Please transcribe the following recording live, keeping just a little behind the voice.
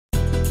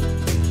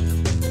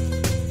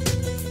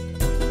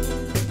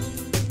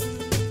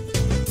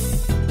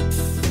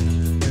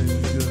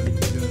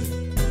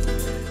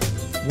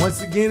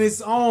Once again,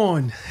 it's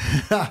on.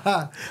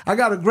 I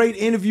got a great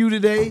interview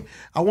today.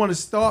 I want to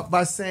start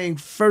by saying,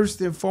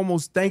 first and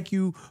foremost, thank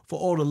you for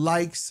all the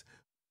likes,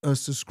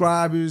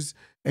 subscribers,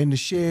 and the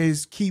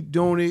shares. Keep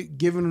doing it,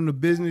 giving them the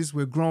business.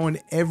 We're growing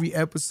every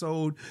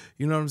episode.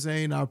 You know what I'm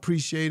saying? I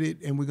appreciate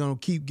it, and we're going to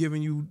keep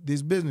giving you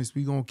this business.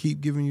 We're going to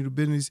keep giving you the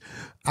business.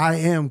 I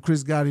am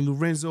Chris Gotti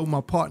Lorenzo.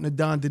 My partner,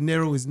 Don De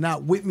Niro, is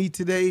not with me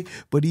today,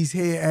 but he's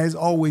here, as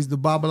always. The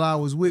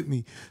Babala was with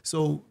me.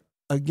 So,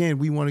 again,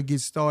 we want to get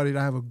started.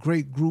 I have a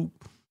great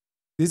group.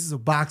 This is a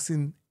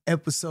boxing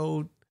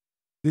episode.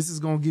 This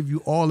is going to give you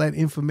all that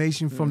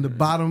information from the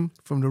bottom,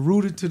 from the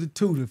rooter to the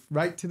tutor,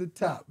 right to the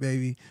top,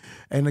 baby.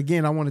 And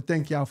again, I want to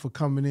thank y'all for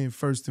coming in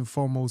first and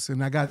foremost.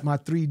 And I got my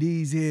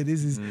 3Ds here.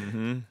 This is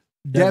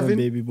Devin,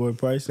 Baby Boy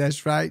Price.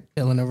 That's right.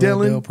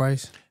 Dylan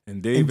Price.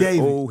 And David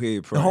Old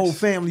Head Price. The whole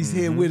family's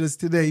here with us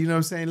today. You know what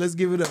I'm saying? Let's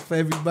give it up for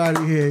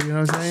everybody here. You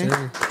know what I'm saying?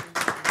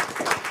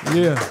 Sure.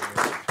 Yeah.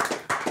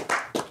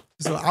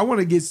 So I want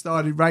to get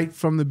started right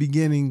from the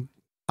beginning.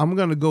 I'm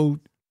going to go,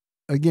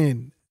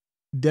 again,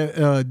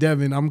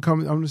 Devin, I'm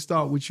going to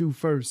start with you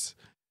first.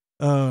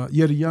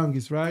 You're the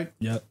youngest, right?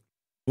 Yep.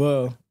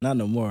 Well, not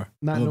no more.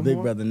 I'm a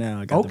big brother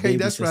now. I got okay,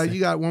 that's sister. Right. You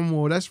got one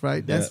more. That's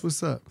right. That's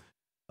what's up.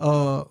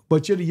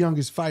 But you're the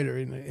youngest fighter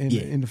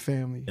in the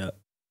family. Yep.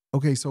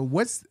 Okay, so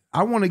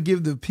I want to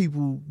give the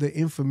people the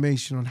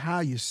information on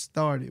how you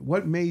started.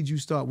 What made you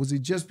start? Was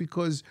it just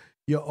because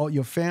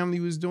your family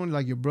was doing it,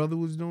 like your brother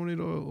was doing it,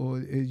 or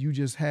you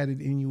just had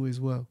it in you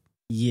as well?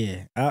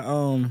 Yeah,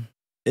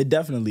 it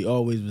definitely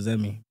always was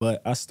in me.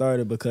 But I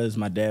started because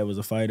my dad was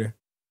a fighter.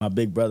 My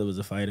big brother was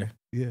a fighter.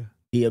 Yeah.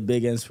 He a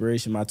big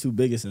inspiration, my two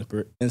biggest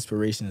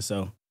inspirations.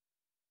 So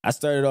I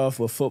started off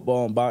with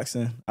football and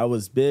boxing. I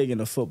was big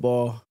into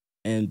football,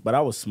 but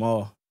I was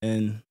small.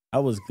 And I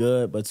was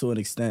good, but to an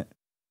extent.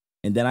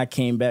 And then I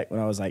came back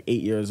when I was like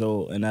 8 years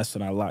old, and that's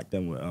when I locked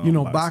in with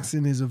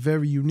boxing is a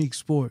very unique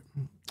sport.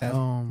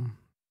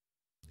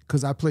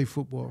 Because I play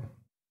football.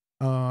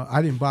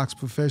 I didn't box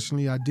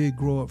professionally. I did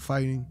grow up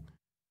fighting.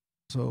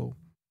 So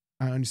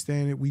I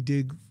understand it. We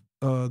did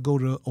go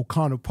to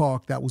O'Connor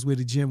Park. That was where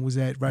the gym was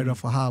at, right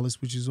off of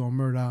Hollis, which is on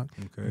Murdoch,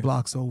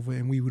 blocks over.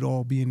 And we would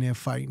all be in there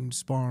fighting,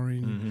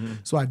 sparring.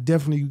 So I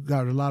definitely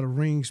got a lot of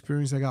ring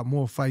experience. I got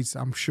more fights,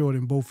 I'm sure,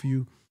 than both of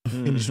you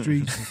in the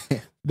streets.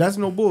 That's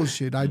no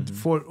bullshit. I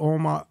fought all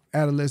my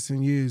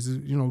adolescent years,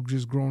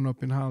 just growing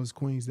up in Hollis,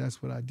 Queens.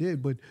 That's what I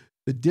did. But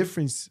the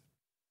difference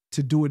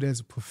to do it as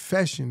a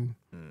profession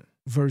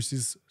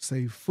versus,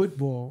 say,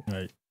 football,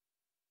 right.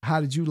 How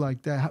did you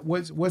like that?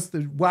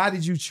 Why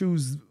did you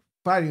choose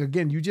fighting?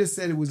 Again, you just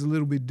said it was a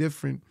little bit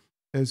different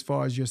as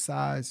far as your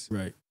size.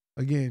 Right.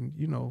 Again,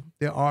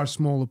 there are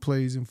smaller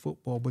plays in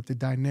football, but the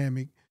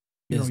dynamic,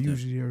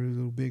 usually they're a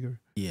little bigger.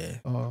 Yeah.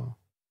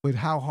 But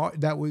how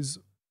hard that was,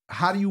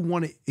 how do you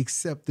want to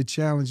accept the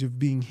challenge of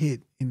being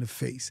hit in the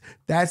face?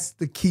 That's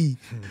the key.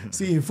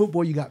 See, in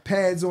football, you got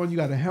pads on, you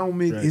got a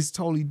helmet. Right. It's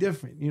totally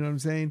different. You know what I'm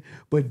saying?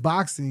 But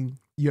boxing,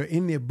 you're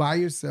in there by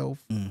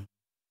yourself.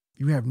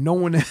 You have no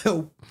one to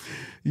help.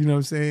 You know what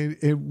I'm saying?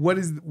 And what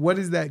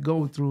is that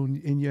going through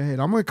in your head?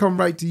 I'm going to come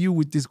right to you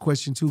with this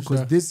question too,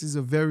 because this is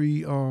a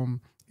very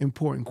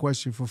important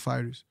question for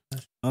fighters.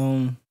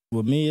 With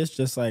me, it's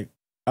just like,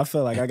 I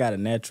feel like I got a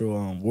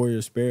natural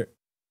warrior spirit.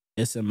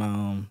 It's in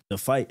my the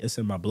fight. It's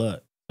in my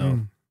blood. So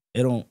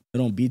it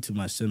don't be too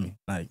much to me.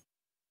 Like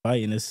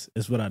fighting is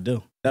what I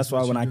do. That's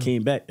why when I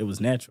came back, it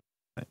was natural.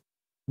 Like,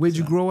 where'd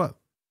you grow up?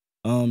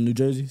 New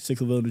Jersey,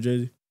 Sicklerville, New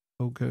Jersey.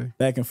 Okay.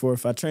 Back and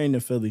forth. I trained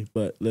in Philly,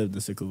 but lived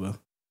in Sicklerville.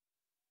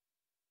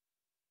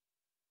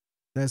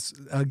 That's,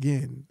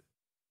 again,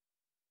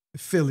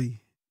 Philly.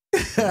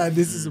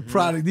 This is a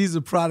product. These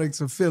are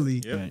products of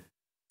Philly. Yep. Right.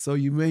 So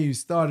you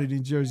started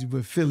in Jersey,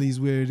 but Philly's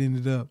where it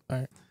ended up. All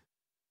right.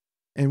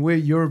 And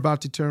you're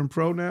about to turn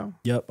pro now?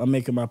 Yep. I'm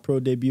making my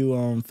pro debut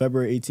on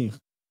February 18th.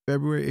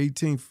 February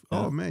 18th. Yep.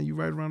 Oh, man, you're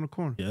right around the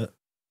corner. Yeah.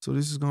 So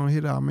this is going to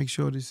hit out. I'll make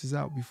sure this is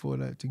out before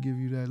that to give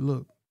you that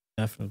look.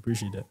 Definitely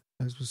appreciate that.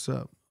 That's what's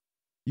up.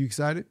 You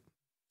excited?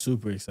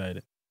 Super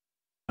excited.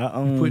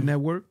 You putting that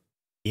work?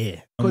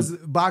 Yeah. Because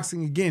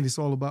boxing, again, it's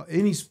all about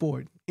any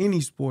sport. Any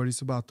sport,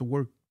 it's about the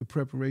work, the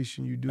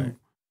preparation you do.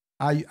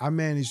 Right. I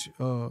manage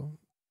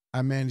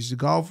the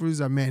golfers.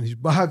 I manage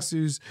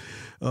boxers,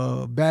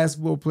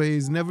 basketball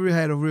players. Never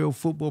had a real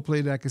football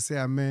player that I could say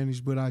I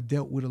managed, but I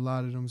dealt with a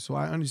lot of them. So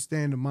I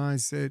understand the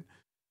mindset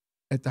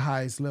at the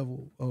highest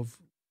level of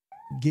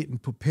getting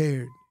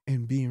prepared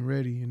and being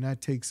ready. And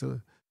that takes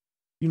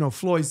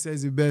Floyd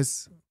says it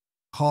best,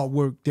 hard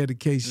work,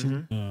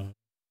 dedication.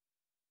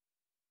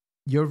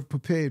 You're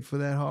prepared for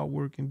that hard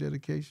work and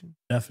dedication?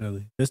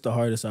 Definitely. It's the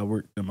hardest I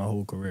worked in my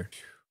whole career.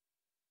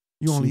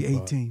 You're only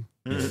 18.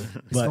 It's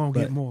gonna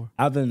get more.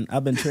 I've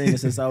been training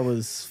since I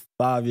was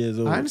 5 years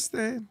old. I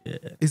understand. Yeah.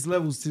 It's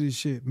levels to this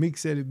shit. Meek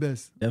said it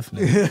best.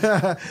 Definitely.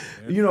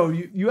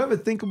 You ever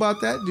think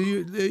about that? Do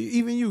you,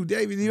 even you,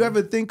 David, do you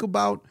ever think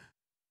about,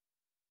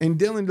 and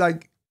Dylan,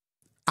 like,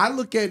 I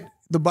look at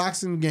the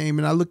boxing game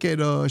and I look at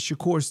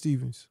Shakur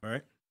Stevens.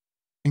 Right.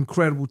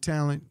 Incredible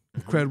talent,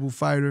 incredible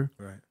fighter.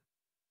 Right.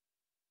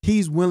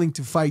 he's willing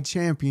to fight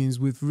champions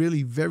with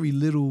really very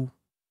little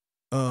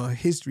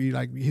history,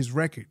 like his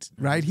records,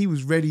 right? He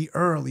was ready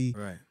early,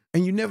 Right.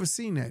 and you never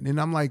seen that. And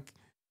I'm like,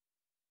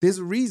 there's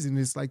a reason.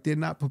 It's like they're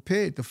not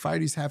prepared. The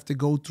fighters have to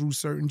go through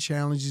certain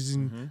challenges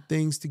and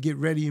things to get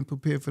ready and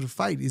prepared for the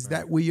fight. Is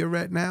that where you're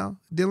at now,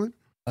 Dylan?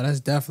 Oh,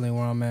 that's definitely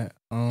where I'm at.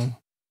 I'm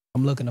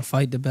looking to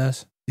fight the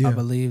best. Yeah. I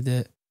believe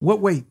that. What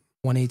weight?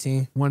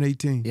 118.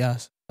 118.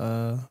 Yes.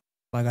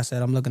 Like I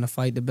said, I'm looking to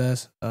fight the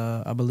best.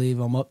 I believe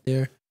I'm up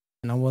there,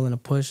 and I'm willing to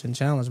push and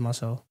challenge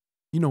myself.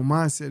 You know,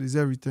 mindset is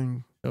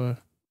everything. Sure.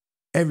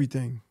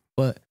 Everything.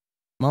 But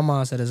my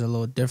mindset is a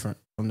little different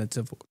from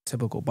the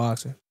typical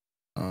boxer.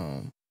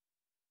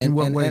 In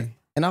what way?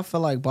 And I feel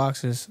like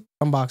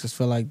some boxers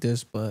feel like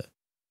this, but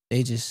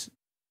they just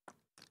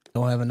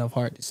don't have enough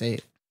heart to say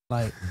it.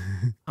 Like,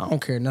 I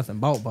don't care nothing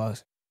about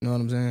boxing. You know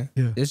what I'm saying?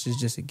 Yeah. This is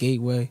just a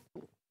gateway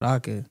that I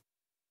could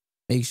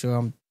make sure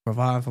I'm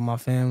providing for my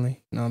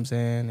family. You know what I'm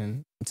saying?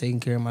 And I'm taking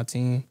care of my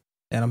team,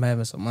 and I'm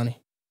having some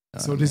money. You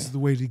know So this is the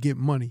way to get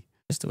money.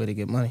 It's the way to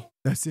get money.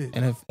 That's it.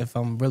 And if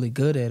I'm really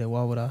good at it,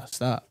 why would I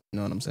stop? You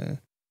know what I'm saying?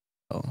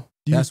 So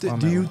Do you, that's why I'm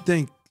do at you right.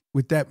 think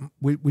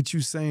with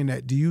you saying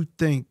that, do you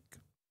think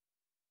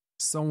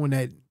someone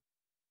that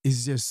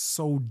is just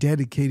so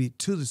dedicated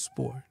to the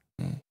sport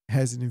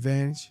has an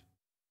advantage?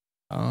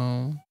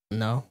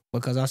 No,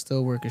 because I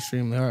still work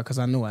extremely hard because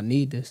I know I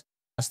need this.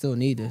 I still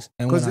need this.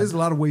 Because there's a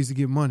lot of ways to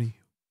get money.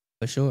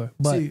 For sure.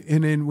 But see,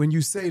 and then when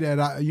you say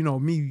that,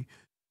 me,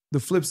 the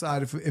flip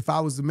side, if I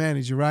was the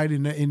manager, right,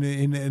 and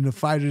the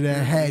fighter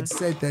that had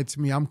said that to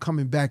me, I'm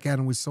coming back at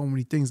him with so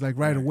many things. Like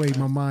right away,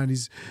 my mind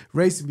is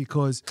racing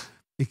because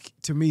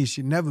to me, it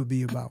should never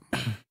be about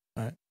money.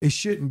 Right. It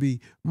shouldn't be.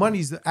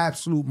 Money's the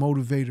absolute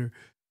motivator.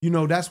 You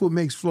know, that's what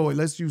makes Floyd.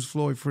 Let's use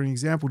Floyd for an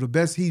example. The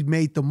best, he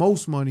made the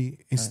most money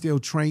and still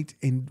trained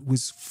and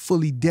was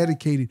fully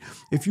dedicated.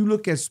 If you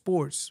look at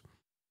sports,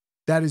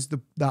 that is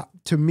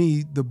to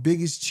me, the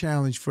biggest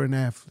challenge for an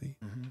athlete.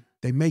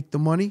 They make the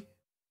money.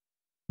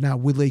 Now,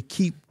 will they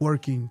keep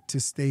working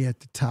to stay at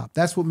the top?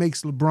 That's what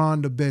makes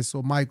LeBron the best,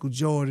 or Michael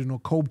Jordan, or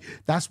Kobe.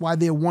 That's why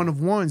they're one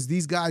of ones.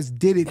 These guys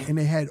did it, and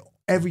they had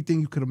everything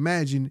you could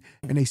imagine,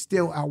 and they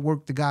still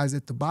outworked the guys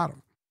at the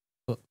bottom.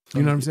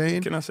 You know what I'm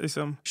saying? Can I say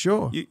something?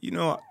 Sure. You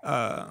know,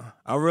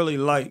 I really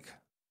like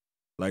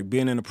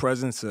being in the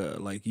presence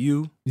of like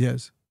you.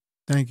 Yes.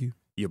 Thank you.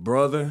 Your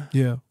brother.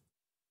 Yeah.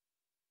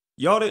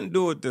 Y'all didn't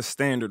do it the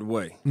standard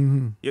way.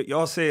 Mm-hmm.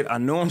 Y'all said, I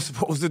know I'm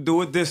supposed to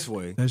do it this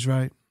way. That's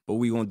right. But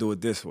we gonna do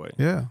it this way.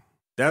 Yeah.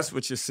 That's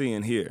what you're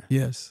seeing here.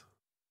 Yes.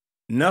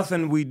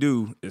 Nothing we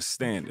do is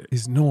standard.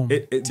 It's normal.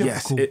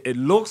 Yes. It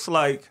looks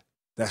like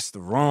that's the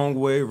wrong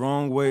way.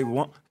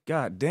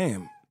 God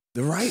damn.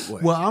 The right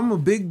way. Well, I'm a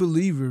big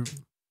believer,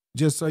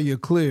 just so you're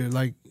clear,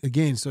 like,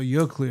 again, so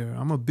you're clear,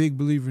 I'm a big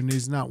believer in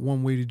there's not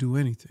one way to do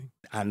anything.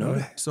 I know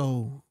that.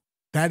 So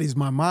that is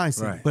my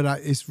mindset. Right.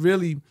 But it's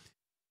really,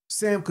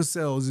 Sam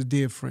Cassell is a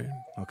dear friend.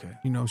 Okay.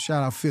 You know,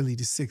 shout out Philly,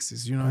 the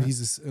Sixers. You know,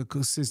 he's a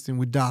assistant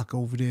with Doc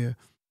over there.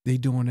 They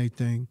doing their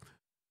thing.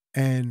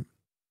 And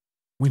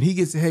when he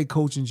gets a head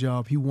coaching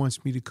job, he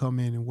wants me to come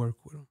in and work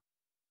with him.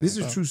 This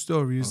is a true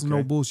story. It's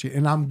no bullshit.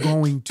 And I'm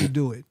going to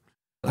do it.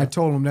 I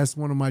told him that's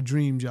one of my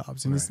dream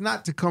jobs. And it's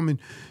not to come and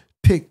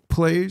pick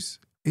players.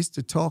 It's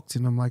to talk to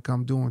them like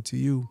I'm doing to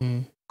you.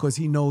 Because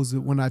he knows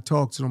that when I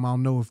talk to them, I'll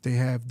know if they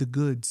have the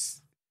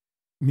goods,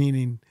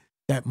 meaning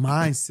that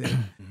mindset.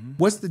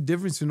 What's the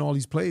difference in all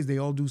these players? They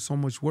all do so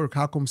much work.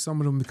 How come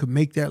some of them could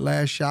make that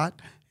last shot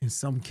and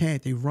some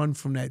can't? They run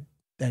from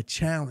that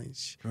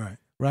challenge.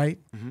 Right?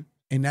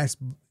 And that's,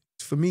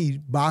 for me,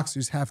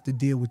 boxers have to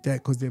deal with that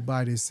because they're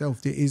by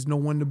themselves. There is no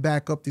one to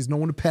back up. There's no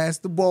one to pass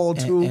the ball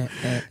to.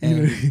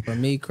 And for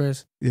me,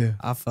 Chris, yeah,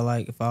 I feel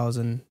like if I was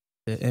in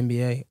the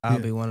NBA, I'll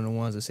be one of the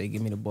ones that say,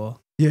 give me the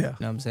ball. Yeah. You know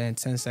what I'm saying?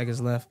 10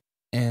 seconds left.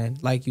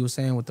 And like you were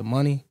saying with the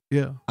money,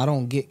 I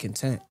don't get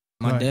content.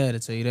 My dad will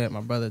tell you that.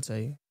 My brother will tell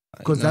you.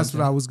 Because that's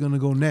what I was going to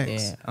go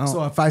next. Yeah,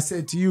 so if I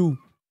said to you,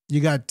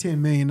 you got $10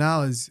 million,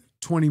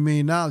 $20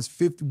 million,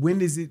 50,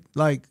 when is it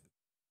like,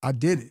 I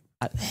did it?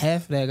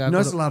 Half of that got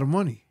that's a lot of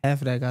money.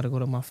 Half of that got to go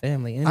to my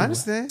family anyway. I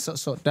understand. So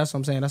that's what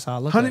I'm saying. That's how I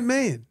look at it. $100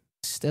 million.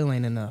 Still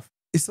ain't enough.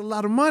 It's a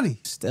lot of money.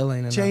 Still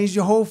ain't enough. Change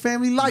your whole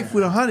family life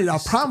with 100. I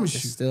promise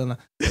you. Still not.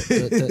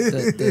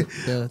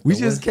 We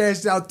just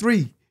cashed out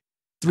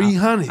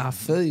 300. I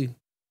feel you.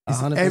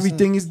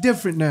 Everything is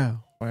different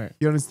now. Right.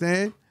 You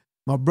understand?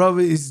 My brother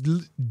is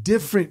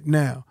different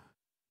now.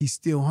 He's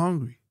still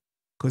hungry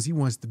because he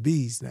wants the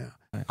bees now.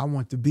 Right. I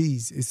want the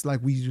bees. It's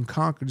like we even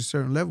conquered a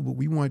certain level, but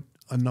we want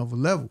another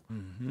level.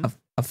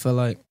 I feel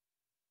like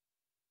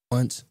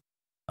once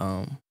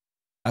I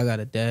got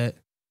a dad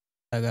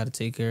I got to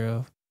take care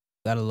of.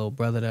 I got a little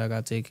brother that I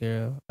got to take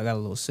care of. I got a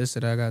little sister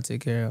that I got to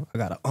take care of. I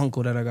got an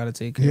uncle that I got to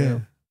take care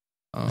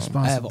of.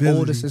 I have an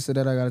older sister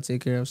that I got to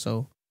take care of.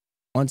 So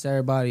once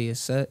everybody is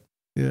set,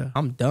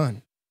 I'm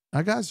done.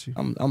 I got you.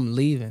 I'm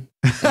leaving.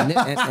 And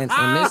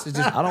this is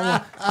just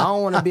I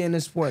don't want to be in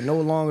this sport no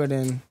longer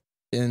than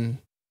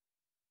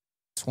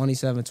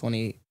 27,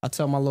 28. I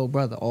tell my little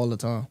brother all the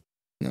time.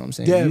 You know what I'm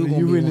saying? Devin, gonna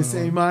you be in the one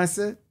same on-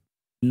 mindset?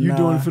 You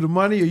doing it for the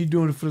money or you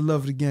doing it for the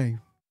love of the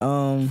game?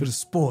 For the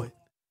sport.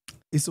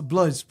 It's a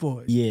blood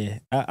sport. Yeah,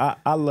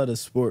 I love the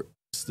sport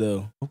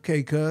still.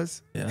 Okay,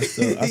 cuz. Yeah, I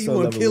still You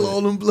want love to it kill with it.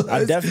 all them bloods?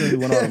 I definitely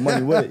want all the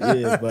money with it,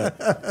 yeah,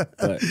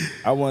 but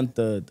I want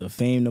the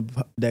fame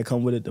that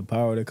come with it, the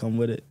power that come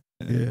with it,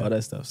 and all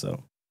that stuff.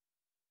 So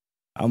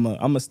I'm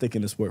a stick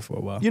in the sport for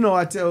a while.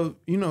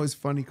 It's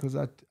funny because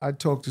I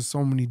talk to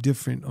so many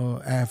different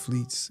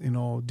athletes in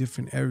all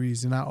different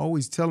areas, and I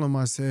always tell them,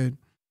 I said,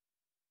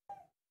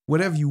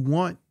 whatever you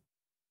want,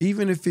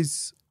 even if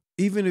it's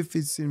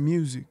in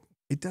music,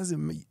 it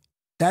doesn't mean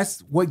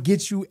that's what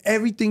gets you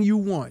everything you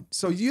want.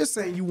 So you're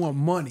saying you want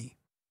money.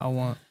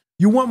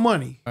 You want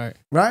money,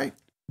 right?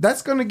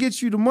 That's gonna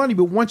get you the money.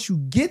 But once you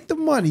get the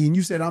money and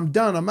you said, I'm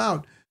done, I'm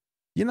out,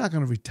 you're not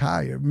gonna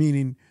retire.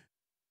 Meaning,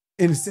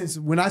 in a sense,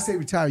 when I say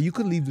retire, you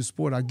could leave the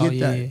sport. I get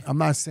that. Yeah. I'm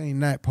not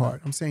saying that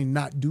part. I'm saying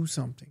not do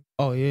something.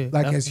 Oh yeah.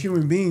 Like definitely. As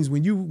human beings,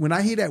 when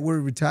I hear that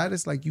word retire,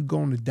 it's like you're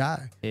going to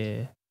die.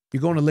 Yeah.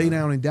 You're going to lay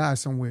down and die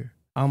somewhere.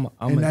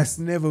 That's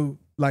never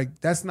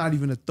that's not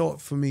even a thought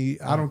for me.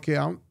 I don't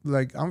care.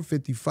 I'm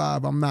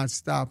 55. I'm not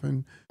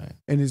stopping.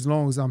 And as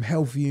long as I'm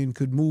healthy and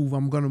could move,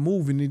 I'm gonna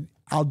move, and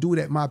I'll do it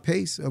at my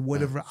pace of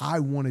whatever I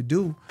want to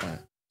do.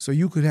 So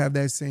you could have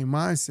that same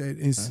mindset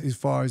as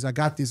far as I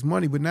got this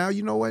money, but now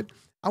you know what?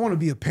 I want to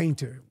be a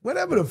painter.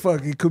 Whatever the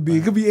fuck it could be.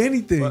 It could be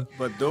anything.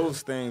 But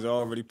those things are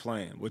already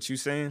playing. What you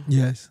saying?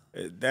 Yes.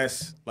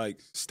 That's like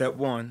step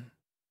one,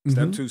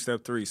 step two,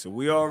 step three. So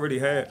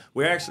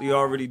we're actually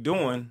already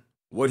doing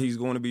what he's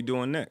going to be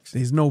doing next.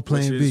 There's no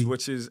plan B.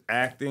 Which is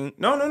acting.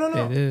 No.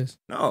 It is.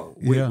 No,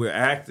 we're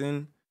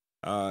acting.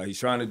 He's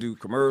trying to do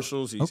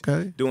commercials. He's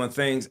doing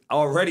things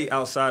already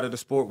outside of the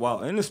sport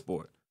while in the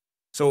sport.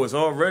 So it's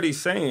already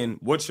saying,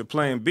 what's your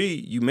plan B?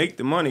 You make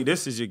the money.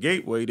 This is your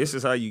gateway. This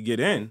is how you get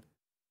in.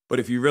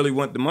 But if you really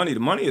want the money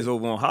is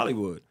over on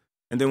Hollywood.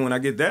 And then when I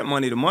get that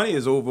money, the money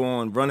is over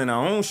on running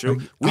our own show.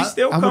 We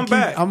still come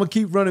back. I'm going to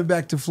keep running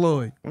back to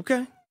Floyd.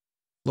 Okay.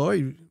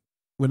 Floyd,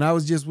 when I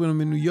was just with him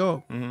in New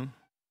York,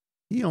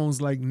 he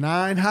owns like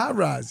 9 high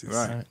rises.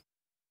 Right.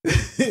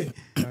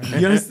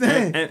 You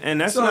understand?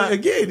 And that's so not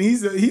again.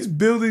 He's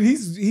building.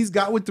 He's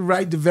got with the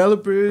right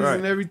developers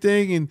and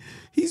everything, and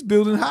he's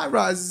building high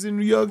rises in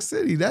New York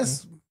City.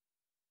 That's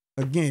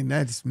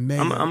that's mad.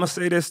 I'm gonna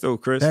say this though,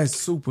 Chris. That's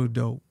super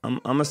dope. I'm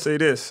gonna say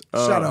this.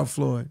 Shout out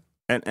Floyd.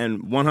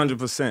 And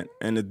 100%.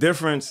 And the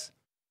difference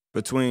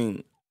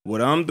between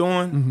what I'm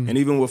doing and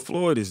even what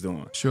Floyd is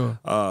doing,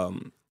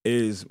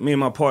 is me and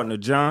my partner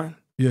John.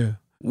 Yeah.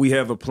 We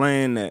have a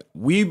plan that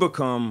we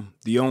become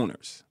the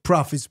owners.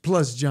 Profits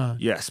plus John.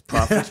 Yes,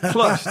 Profits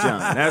plus John.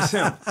 That's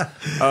him.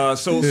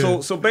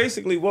 So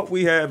basically what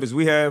we have is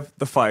we have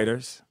the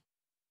fighters.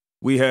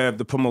 We have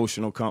the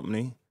promotional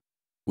company.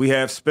 We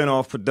have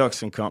spinoff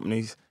production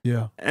companies.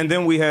 Yeah. And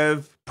then we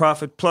have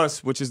Profit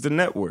Plus, which is the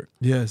network.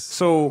 Yes.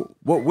 So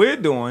what we're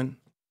doing,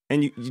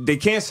 and they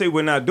can't say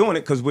we're not doing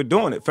it because we're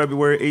doing it.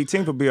 February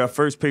 18th will be our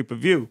first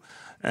pay-per-view.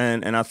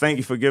 And I thank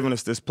you for giving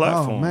us this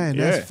platform. Oh man,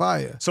 that's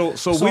fire. So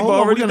we've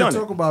already done it.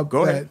 Talk about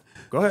Go that.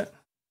 ahead.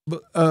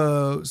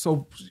 But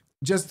so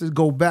just to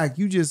go back,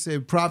 you just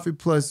said Profit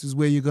Plus is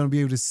where you're going to be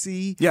able to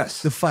see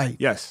the fight.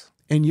 Yes.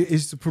 And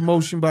it's the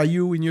promotion by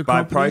you and your by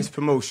company. Price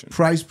Promotion.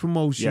 Price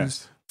Promotions.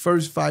 Yes.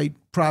 First fight,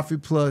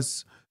 Profit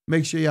Plus.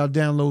 Make sure y'all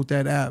download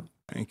that app.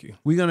 Thank you.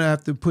 We're gonna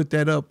have to put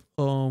that up,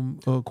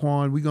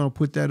 Quan. We're gonna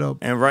put that up.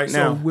 And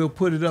now, we'll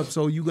put it up.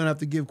 So you're gonna have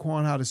to give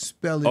Quan how to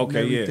spell it and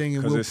everything,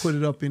 and we'll put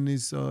it up in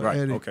this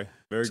edit. Okay,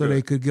 very so good.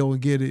 They could go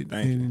and get it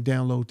and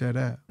download that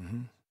app.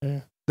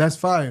 That's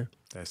fire.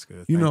 That's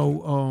good. You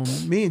know,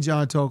 me and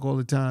John talk all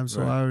the time,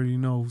 so I already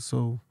know.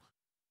 So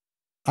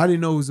I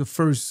didn't know it was the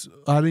first.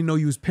 I didn't know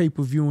you was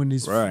pay-per-viewing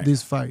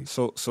this fight.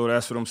 So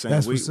that's what I'm saying.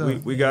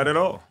 That's we got it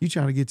all. You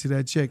trying to get to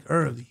that check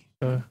early.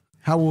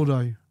 How old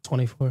are you?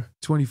 24.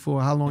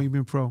 24. How long you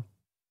been pro?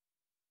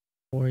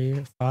 4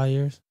 years, 5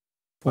 years,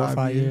 4 or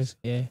 5 years.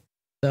 Yeah.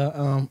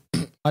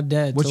 My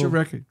dad. What's your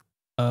record?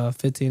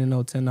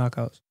 15-0, 10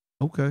 knockouts.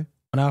 Okay.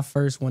 When I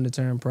first wanted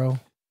to turn pro,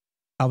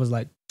 I was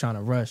like trying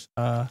to rush.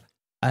 I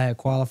had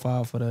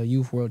qualified for the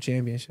Youth World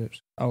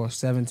Championships. I was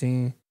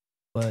 17,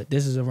 but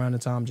this is around the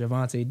time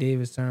Gervonta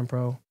Davis turned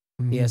pro.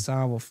 He had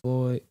signed with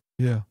Floyd.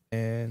 Yeah.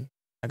 And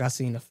like I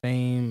seen the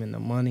fame and the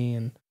money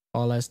and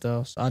all that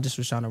stuff. So I just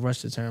was trying to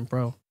rush to turn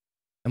pro.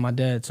 And my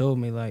dad told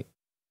me, like,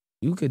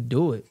 you could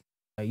do it.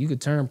 Like, you could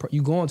turn pro.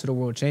 You go into the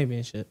World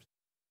Championships,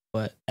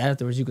 but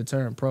afterwards you could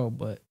turn pro.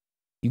 But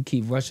you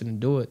keep rushing to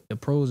do it. The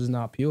pros is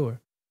not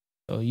pure.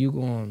 So you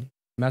going to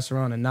mess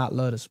around and not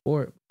love the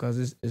sport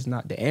because it's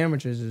not. The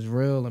amateurs is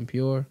real and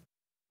pure,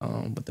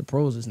 but the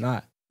pros is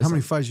not. How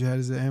many fights you had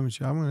as an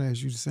amateur? I'm going to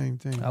ask you the same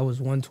thing. I was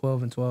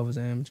 112-12 as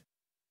an amateur.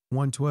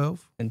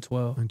 112? And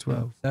 12. And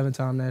 12. Yeah.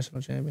 7-time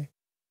national champion.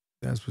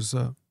 That's what's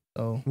up.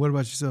 So, what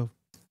about yourself?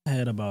 I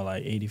had about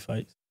like 80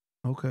 fights.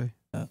 Okay.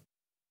 Yeah.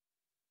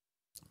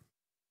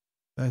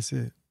 That's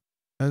it.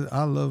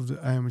 I love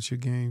the amateur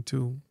game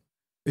too.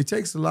 It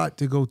takes a lot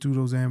to go through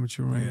those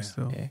amateur rings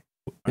though. Yeah.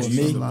 For used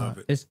me, to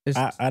love it.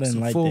 I didn't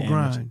like full the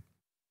grind. amateur.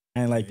 I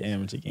didn't like the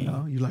amateur game.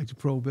 No, you like the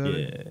pro better?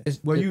 Yeah.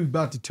 Well, you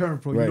about to turn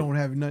pro. Right. You don't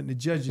have nothing to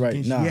judge it Right,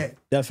 against nah, yet.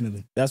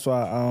 definitely. That's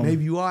why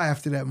Maybe you are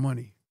after that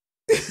money.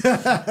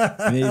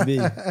 maybe.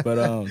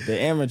 But the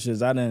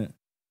amateurs,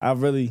 I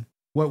really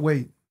What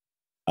weight?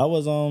 I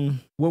was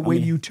What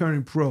weight you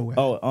turning pro at?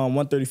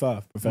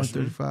 135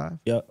 professional. 135?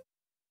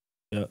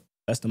 Yep.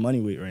 That's the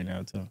money weight right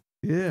now too.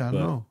 Yeah, I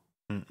know.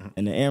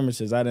 And the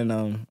amateurs, I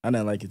didn't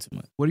like it too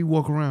much. What do you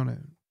walk around at?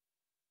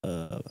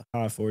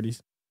 High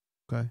 40s.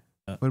 Okay.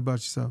 What about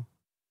yourself?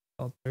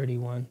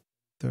 31.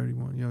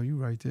 31. Yo, you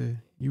right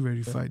there. You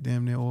ready to fight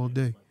damn near all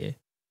day. Yeah.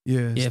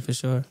 Yeah. Yeah, for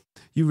sure.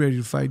 You ready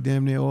to fight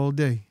damn near all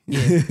day.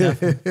 Yeah,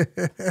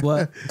 definitely.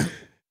 But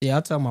yeah,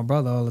 I tell my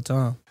brother all the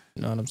time.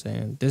 You know what I'm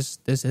saying? This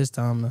his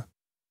time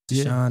to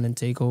shine and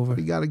take over. But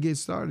he got to get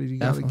started. He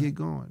got to get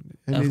going.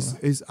 And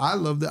it's I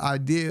love the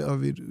idea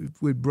of it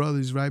with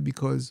brothers, right?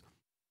 Because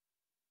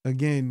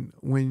again,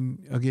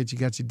 you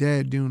got your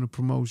dad doing the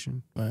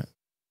promotion. Right.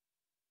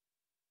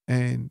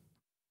 And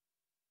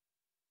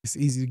it's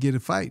easy to get a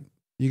fight.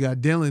 You got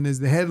Dylan as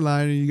the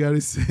headliner. You got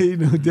to say,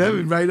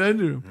 Devin right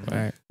under him.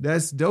 Right.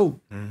 That's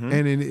dope.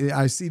 And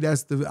I see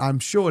I'm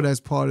sure that's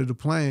part of the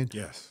plan.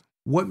 Yes.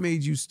 What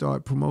made you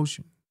start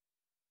promotion?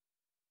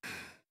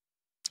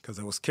 Because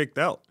I was kicked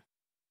out.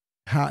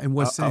 How? In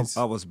what sense?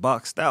 I was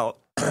boxed out.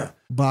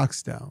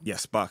 Boxed out.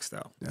 Yes, boxed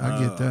out. I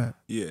get that.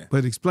 Yeah.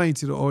 But explain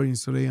to the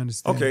audience so they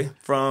understand. Okay.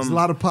 There's a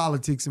lot of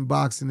politics in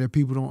boxing that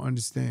people don't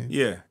understand.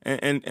 Yeah.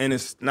 And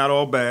it's not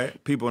all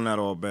bad. People are not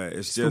all bad.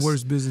 It's just the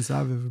worst business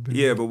I've ever been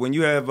in. Yeah, but when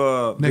you have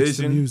next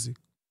vision. to music.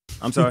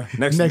 I'm sorry.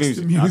 Next to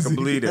music. I can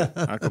believe that.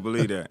 I can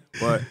believe that.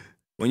 But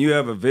when you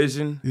have a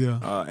vision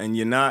and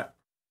you're not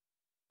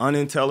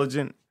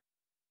unintelligent,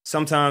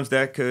 sometimes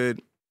that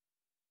could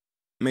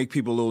make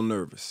people a little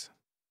nervous.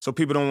 So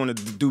people don't want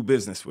to do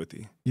business with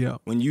you. Yeah.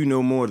 When you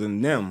know more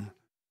than them,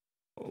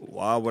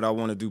 why would I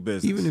want to do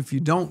business? Even if you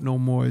don't know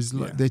more, it's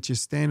that you're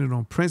standing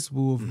on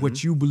principle of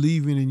what you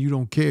believe in and you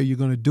don't care, you're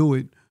going to do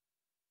it,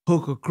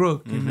 hook or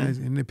crook. And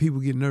then people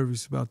get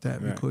nervous about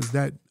that because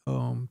that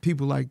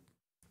people like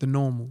the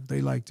normal. They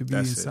like to be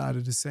inside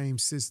of the same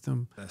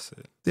system. That's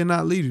it. They're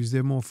not leaders.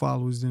 They're more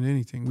followers than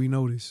anything. We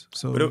know this.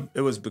 So, but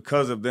it was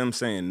because of them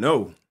saying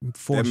no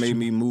that made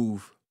me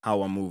move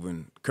how I'm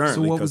moving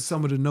currently. So what was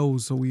some of the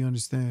no's so we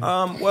understand?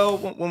 Well,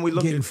 when we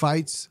look getting at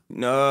fights?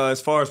 As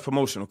far as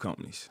promotional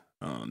companies.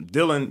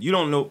 Dylan, you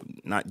don't know,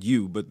 not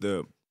you, but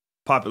the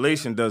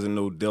population doesn't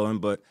know Dylan,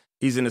 but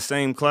he's in the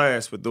same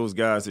class with those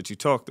guys that you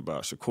talked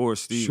about, Shakur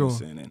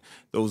Stevenson and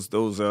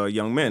those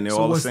young men. They're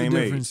all the same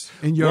age.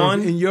 In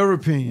your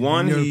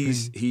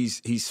opinion?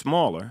 He's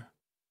smaller,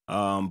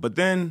 but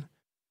then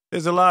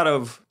there's a lot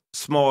of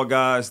small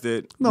guys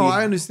that. No,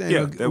 I understand.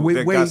 Yeah,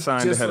 that got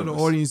signed just ahead so of the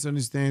us. audience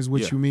understands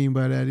what you mean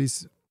by that.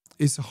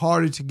 It's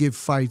harder to get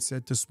fights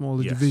at the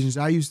smaller divisions.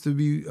 I used to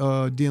be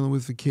dealing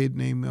with a kid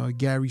named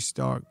Gary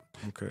Stark.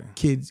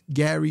 Okay.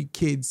 Gary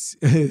Kids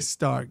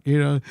Stark,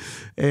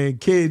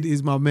 and Kid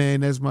is my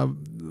man. That's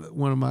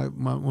one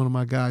of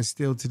my guys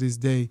still to this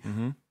day.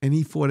 And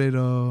he fought at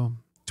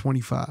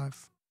 25.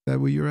 Is that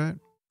where you're at?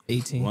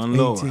 18. 1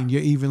 lower. 18.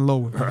 You're even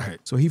lower. Right.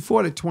 So he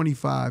fought at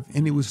 25,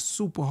 and it was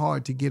super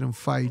hard to get him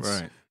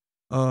fights.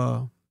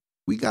 Right.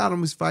 We got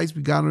him his fights.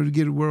 We got him to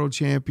get a world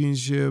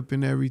championship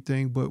and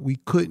everything, but we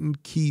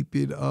couldn't keep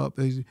it up.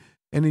 And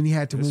then he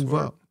had to move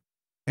up.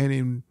 And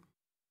then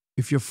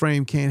if your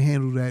frame can't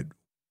handle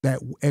that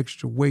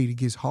extra weight, it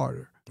gets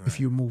harder if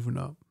you're moving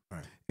up.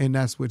 Right. And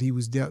that's what he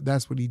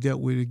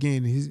dealt with.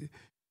 Again,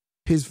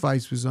 his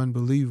fights was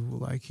unbelievable.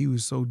 Like, he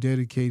was so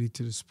dedicated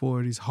to the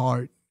sport, his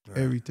heart,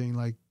 everything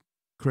like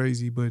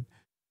crazy. But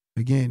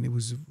again, it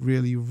was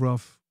really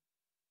rough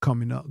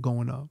going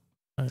up.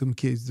 Them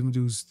kids, them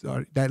dudes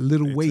started that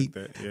little weight,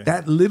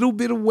 that little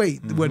bit of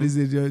weight. What is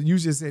it? You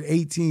just said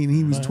 18.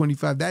 He was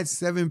 25. That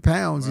 7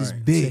 pounds is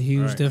big. It's a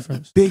huge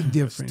difference. Big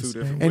difference.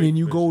 And then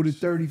you go to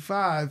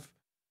 35.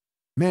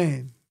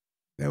 Man,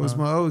 that was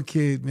my old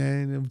kid,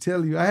 man. I'm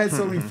telling you, I had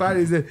so many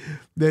fighters that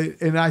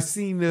and I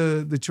seen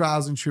the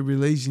trials and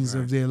tribulations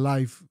of their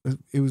life.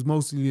 It was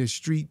mostly their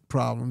street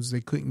problems.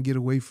 They couldn't get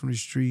away from the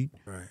street.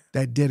 Right.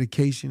 That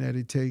dedication that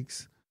it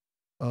takes,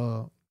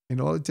 and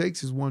all it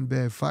takes is one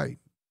bad fight.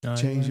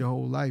 Change your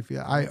whole life.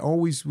 Yeah, I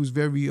always was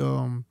very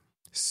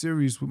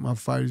serious with my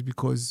fighters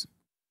because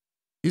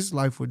it's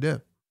life or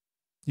death.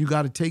 You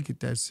got to take it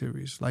that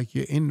serious. Like,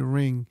 you're in the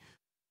ring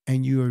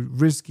and you're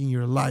risking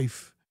your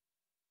life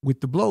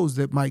with the blows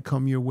that might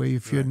come your way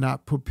if you're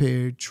not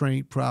prepared,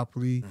 trained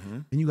properly,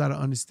 and you got to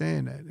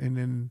understand that. And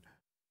then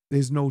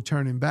there's no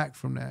turning back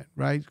from that,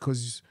 right?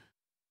 Because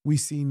we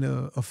seen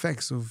the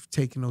effects of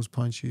taking those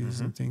punches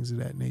and things of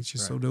that nature.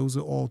 Right. So those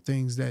are all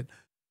things that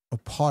a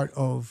part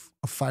of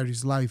a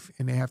fighter's life,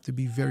 and they have to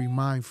be very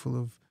mindful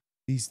of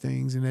these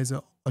things. And as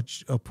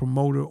a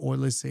promoter, or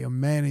let's say a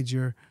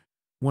manager,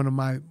 one of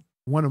my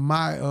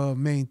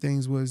main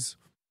things was,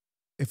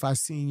 if I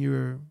seen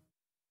your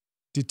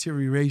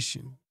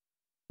deterioration,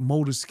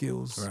 motor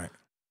skills,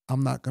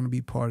 I'm not going to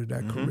be part of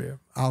that career.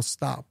 I'll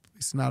stop.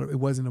 It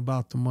wasn't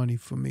about the money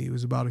for me. It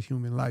was about a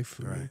human life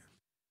for me.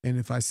 And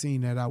if I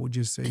seen that, I would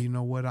just say, you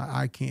know what,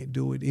 I can't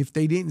do it. If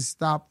they didn't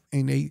stop,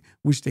 and they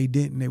wish they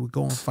didn't, they would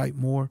go and fight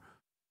more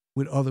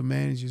with other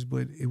managers,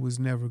 but it was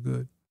never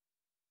good.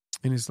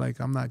 And it's like,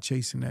 I'm not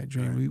chasing that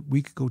dream. Right.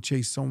 We could go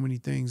chase so many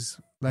things.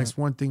 That's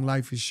one thing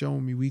life has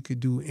shown me. We could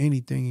do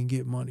anything and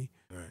get money.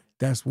 Right.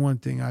 That's one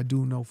thing I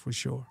do know for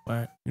sure.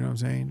 Right. You know what I'm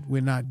saying?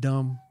 We're not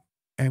dumb,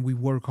 and we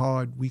work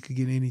hard. We could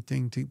get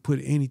anything, to put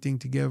anything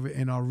together,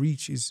 and our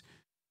reach is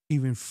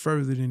even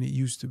further than it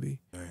used to be.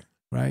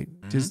 Right?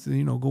 Just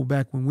to, go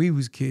back when we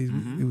was kids,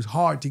 it was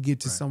hard to get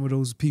to some of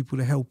those people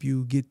to help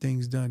you get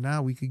things done.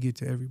 Now we could get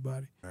to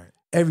everybody. Right.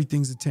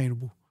 Everything's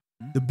attainable.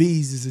 The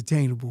bees is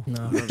attainable.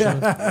 No,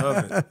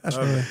 love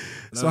it.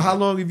 So how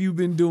long have you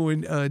been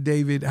doing,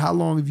 David? How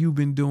long have you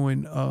been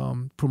doing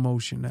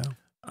promotion now?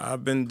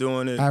 I've been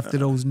doing it after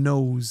those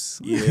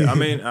no's. Yeah, I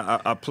mean,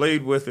 I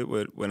played with it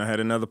when I had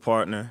another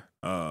partner.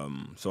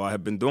 So I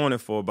have been doing it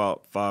for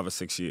about 5 or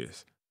 6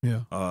 years.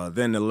 Yeah.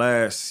 Then the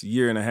last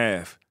year and a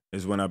half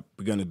is when I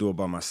began to do it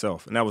by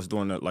myself, and that was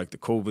during the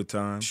COVID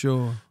time.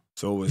 Sure.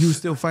 So it was, you were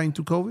still fighting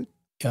through COVID?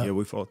 Yeah,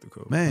 we fought through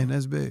COVID. Man,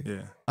 that's big.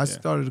 Yeah. I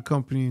started a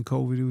company in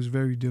COVID. It was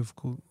very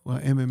difficult.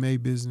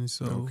 MMA business.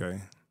 So okay.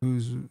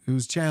 It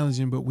was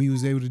challenging, but we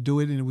was able to do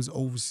it, and it was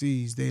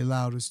overseas. They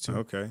allowed us to.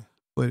 Okay.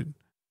 But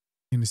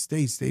in the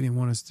States, they didn't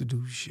want us to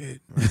do shit.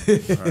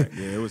 Right.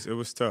 Yeah, it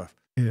was tough.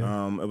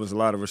 Yeah. It was a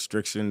lot of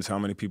restrictions, how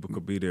many people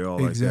could be there, all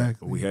like that.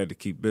 But we had to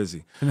keep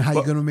busy. And how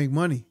you gonna make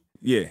money?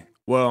 Yeah.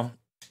 Well,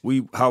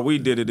 how we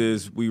did it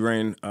is we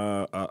ran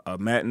a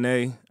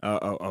matinee,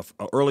 a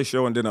early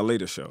show, and then a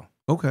later show.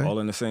 Okay. All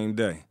in the same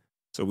day.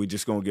 So we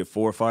just gonna get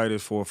 4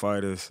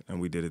 fighters,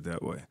 and we did it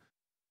that way.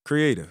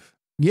 Creative.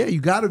 Yeah, you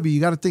gotta be. You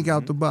gotta think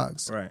out the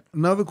box. Right.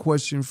 Another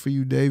question for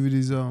you, David,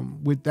 is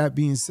with that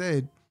being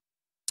said,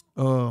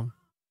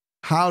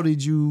 how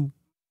did you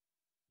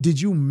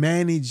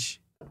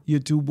manage your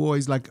two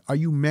boys? Like, are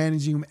you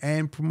managing them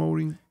and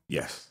promoting?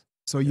 Yes.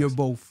 So you're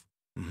both.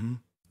 Mm-hmm.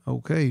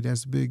 Okay,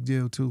 that's a big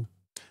deal too.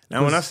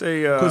 Now, when I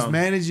say because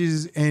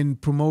managers and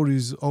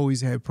promoters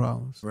always had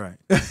problems, right?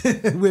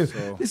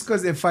 It's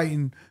because they're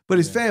fighting, but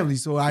it's family,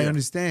 so I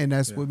understand.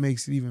 That's what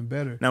makes it even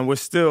better. Now we're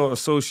still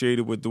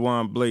associated with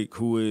Dewan Blake,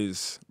 who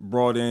is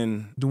brought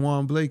in.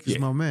 Dewan Blake is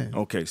my man.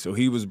 Okay, so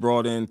he was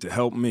brought in to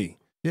help me.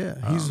 Yeah,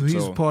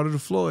 he's part of the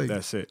Floyd.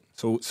 That's it.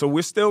 So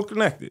we're still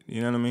connected.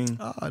 You know what I mean?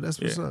 Ah,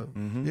 that's what's up.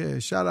 Mm-hmm. Yeah,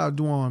 shout out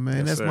Dewan,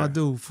 man. That's my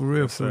dude, for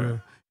real, for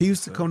real. He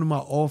used to come to my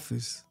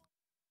office.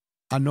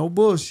 I know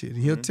bullshit.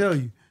 He'll tell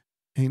you.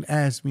 And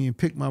ask me and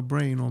pick my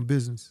brain on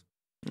business.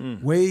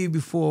 Way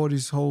before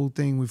this whole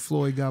thing with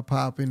Floyd got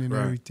popping and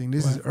everything.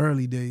 This is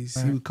early days.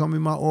 He would come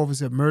in my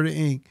office at Murder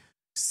Inc.,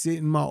 sit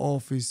in my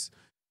office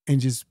and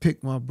just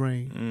pick my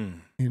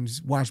brain and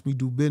just watch me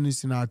do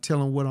business, and I'd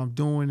tell him what I'm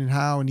doing and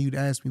how, and he'd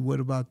ask me what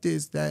about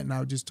this, that, and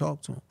I would just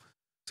talk to him.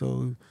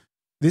 So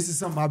this is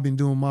something I've been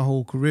doing my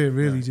whole career,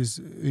 really,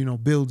 just,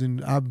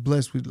 building. I'm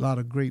blessed with a lot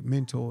of great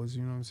mentors,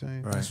 you know what I'm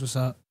saying? Right. That's what's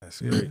up. That's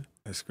great.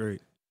 That's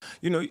great.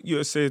 You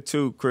had said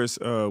too, Chris,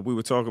 we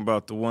were talking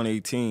about the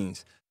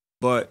 118s,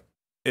 but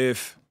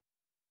if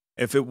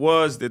it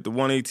was that the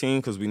 118,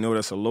 because we know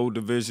that's a low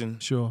division,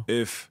 sure.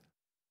 If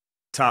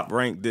Top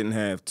Rank didn't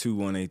have 2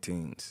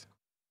 118s,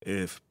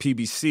 if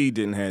PBC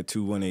didn't have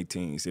 2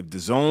 118s, if the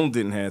Zone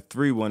didn't have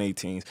 3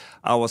 118s,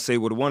 I would say,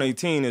 well, the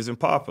 118 isn't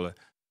popular.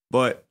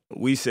 But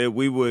we said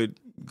we would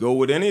go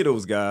with any of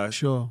those guys,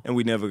 sure, and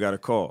we never got a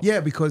call. Yeah,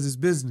 because it's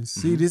business.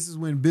 See, this is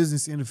when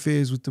business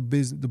interferes with the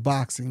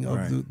boxing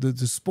of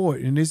the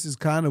sport, and this is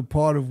kind of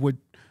part of what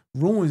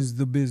ruins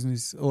the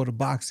business or the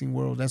boxing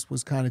world. That's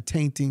what's kind of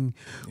tainting,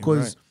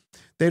 because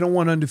they don't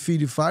want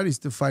undefeated fighters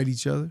to fight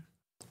each other,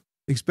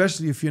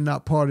 especially if you're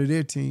not part of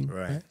their team.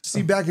 Right.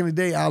 See, back in the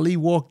day, Ali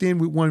walked in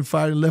with one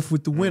fight and left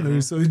with the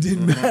winner, so it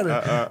didn't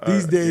matter.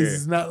 These days,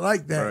 it's not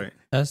like that. Right.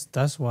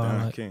 That's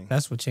why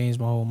that's what changed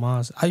my whole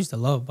mindset. I used to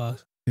love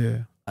boxing. Yeah.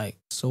 Like,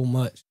 so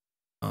much.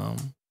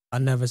 I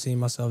never seen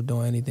myself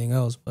doing anything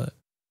else, but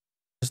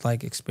just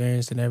like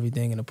experiencing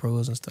everything in the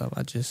pros and stuff.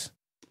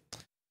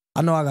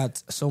 I know I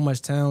got so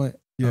much talent.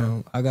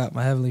 Yeah. I got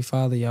my Heavenly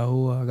Father,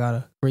 Yahuwah. I got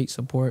a great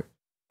support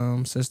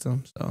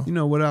system.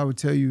 So what I would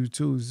tell you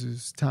too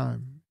is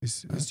time.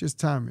 It's just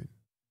timing.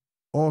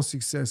 All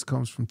success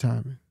comes from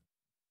timing.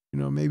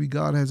 Maybe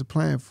God has a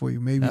plan for you.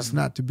 Maybe it's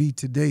not to be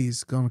today.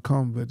 It's gonna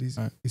come, but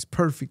it's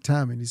perfect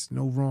timing. It's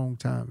no wrong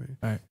timing.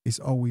 Right. It's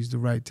always the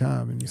right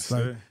time, and it's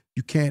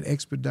you can't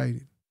expedite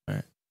it.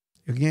 Right.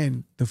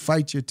 Again, the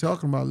fight you're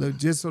talking about,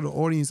 just so the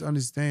audience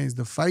understands,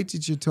 the fight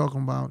that you're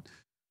talking about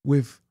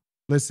with,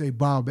 let's say,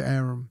 Bob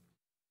Arum,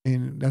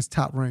 and that's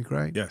Top Rank,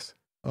 right? Yes.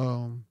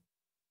 And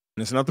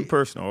it's nothing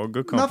personal or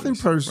good companies. Nothing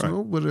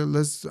personal, but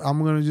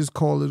I'm going to just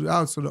call it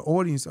out so the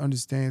audience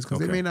understands, because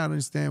they may not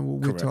understand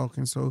what we're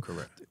talking. So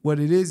what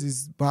it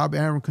is Bob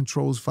Arum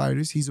controls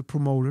fighters. He's a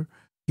promoter.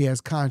 He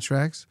has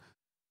contracts.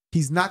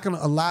 He's not going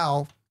to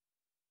allow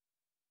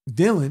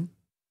Dylan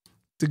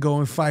to go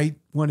and fight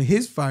one of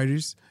his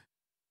fighters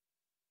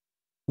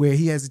where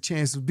he has a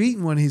chance of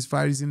beating one of his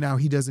fighters, and now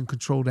he doesn't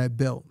control that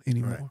belt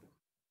anymore.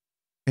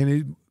 And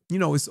it,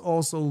 it's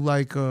also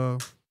like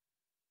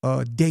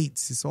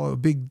dates. It's all a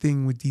big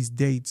thing with these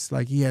dates.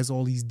 Like he has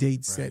all these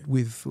dates set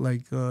with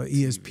like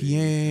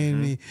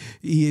ESPN,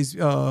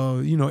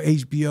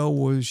 HBO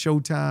or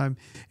Showtime,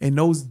 and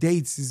those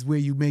dates is where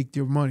you make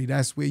your money.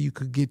 That's where you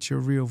could get your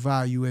real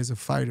value as a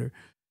fighter.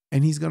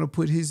 And he's gonna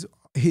put his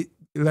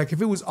like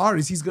if it was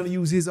artists, he's gonna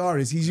use his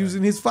artists. He's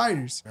using his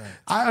fighters. Right.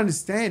 I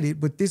understand it,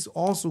 but this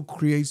also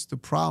creates the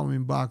problem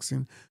in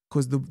boxing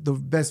because the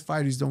best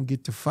fighters don't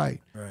get to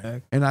fight.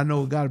 Right. And I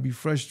know it got to be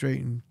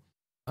frustrating.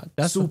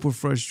 That's super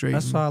frustrating.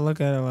 That's why I look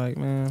at it like,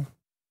 man,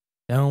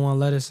 they don't want to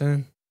let us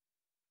in.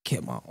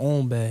 Get my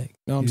own bag.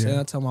 You know what I'm saying?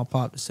 I tell my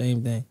pop the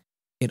same thing.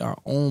 Get our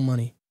own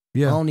money.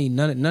 Yeah. I don't need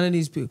none of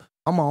these people.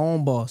 I'm my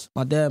own boss.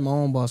 My dad, my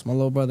own boss. My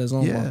little brother's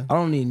own boss. I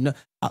don't need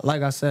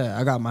like I said,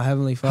 I got my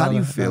Heavenly Father. How do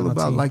you feel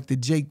about like the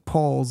Jake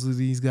Pauls of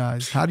these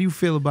guys? How do you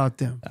feel about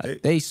them?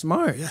 They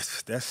smart.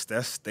 Yes,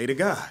 they the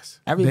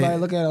guys. Everybody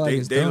look at it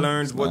like they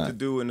learned what to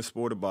do in the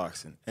sport of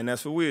boxing, and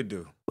that's what we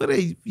do. Well,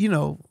 they,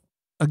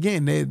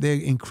 again, they're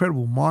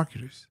incredible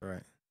marketers.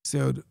 Right.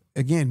 So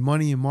again,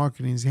 money and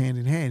marketing is hand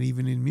in hand,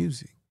 even in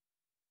music.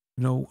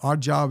 Our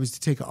job is to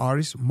take an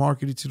artist,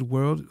 market it to the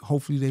world.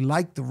 Hopefully, they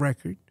like the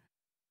record.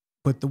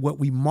 But what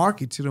we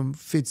market to them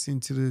fits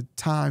into the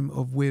time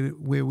of where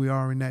we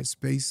are in that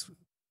space,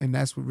 and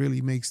that's what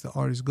really makes the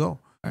artist go.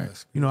 Right.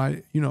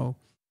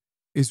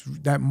 It's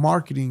that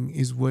marketing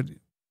is what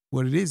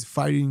it is.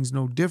 Fighting is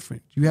no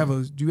different. Do you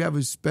have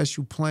a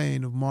special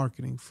plan of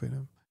marketing for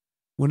them?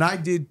 When I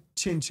did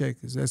Chin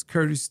Checkers, that's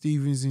Curtis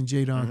Stevens and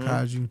Jadon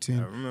Codrington.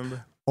 I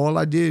remember. All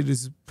I did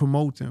is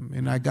promote them,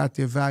 and I got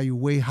their value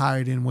way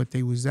higher than what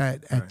they was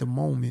at the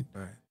moment.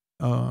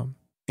 Right.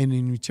 And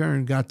in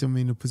return, got them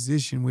in a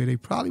position where they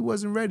probably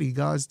wasn't ready.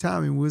 God's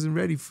timing wasn't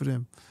ready for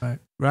them,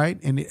 right?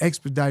 And it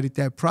expedited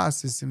that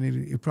process, and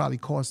it probably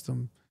cost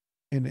them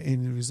in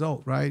the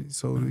result, right?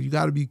 So you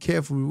got to be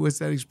careful. What's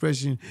that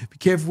expression? Be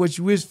careful what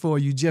you wish for.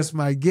 You just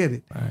might get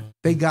it. Right.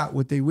 They got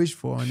what they wished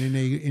for, and then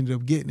they ended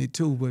up getting it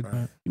too. But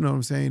you know what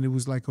I'm saying? It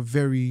was like a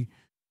very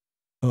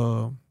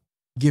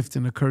gift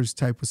and a curse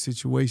type of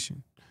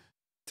situation.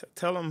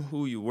 Tell them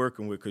who you're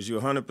working with, because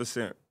you're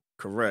 100%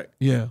 correct.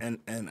 Yeah.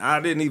 And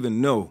I didn't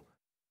even know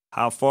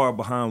how far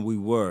behind we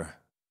were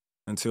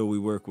until we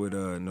worked with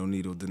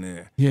Nonito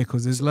Donaire. Yeah,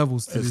 because there's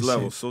levels to this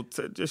levels. So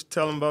just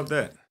tell them about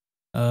that.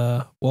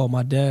 Well,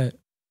 my dad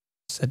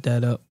set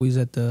that up. We was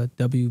at the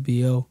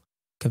WBO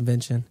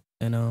convention,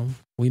 and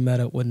we met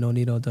up with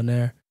Nonito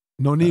Donaire.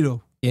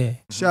 Nonito. Yeah.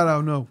 Shout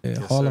out, no. Yeah,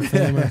 yes, Hall of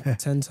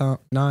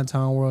Famer,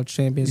 9-time world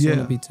champion, soon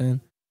to be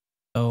 10.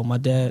 So my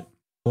dad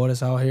brought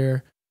us out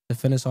here to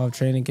finish off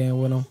training camp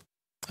with him.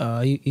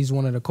 He's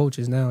one of the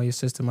coaches now. He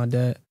assisted my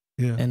dad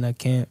in that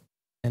camp,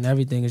 and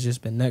everything has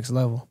just been next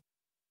level.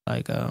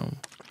 Like,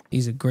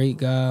 he's a great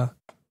guy,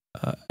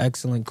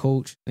 excellent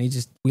coach,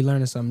 and we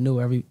learning something new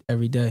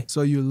every day.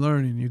 So you're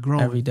learning, you're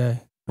growing every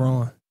day,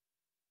 growing.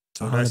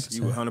 So that's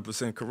you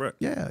 100% correct.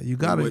 Yeah, you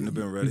got to. Wouldn't have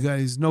been ready.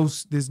 There's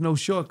no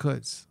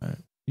shortcuts. Right.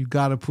 You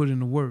got to put in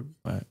the work.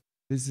 Right.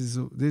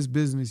 This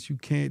business. You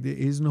can't. There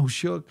is no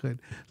shortcut.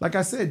 Like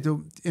I said,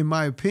 in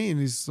my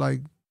opinion, it's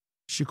like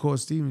Shakur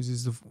Stevens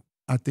is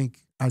I think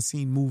I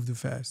seen move the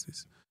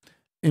fastest,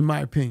 in my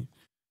opinion.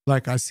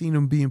 Like I seen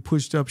him being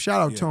pushed up. Shout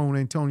out Tone,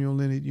 Antonio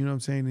Leonard, you know what I'm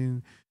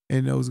saying,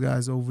 and those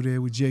guys over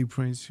there with Jay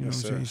Prince, you know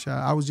what I'm saying.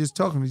 I was just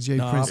talking to Jay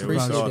Prince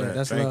about that.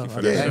 That's Thank love. You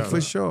for that.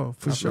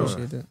 For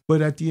sure.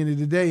 But at the end of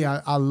the day,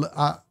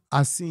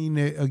 I seen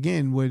that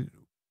again with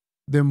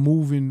them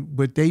moving,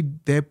 but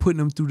they're putting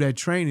him through that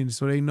training,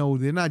 so they know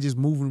they're not just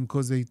moving him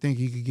because they think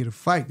he could get a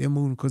fight. They're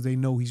moving because they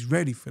know he's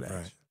ready for that.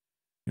 Right.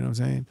 You know what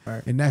I'm saying?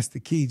 Right. And that's the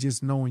key,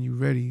 just knowing you're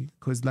ready.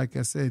 Because, like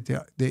I said,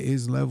 there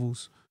is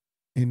levels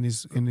in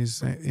this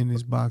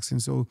boxing.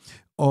 So,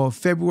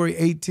 February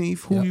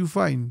 18th, who you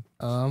fighting?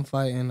 I'm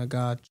fighting a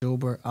guy,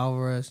 Gilbert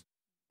Alvarez,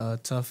 a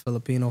tough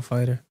Filipino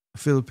fighter.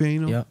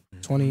 Filipino? Yep.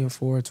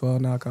 20-4,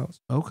 12 knockouts.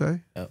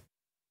 Okay. Yep.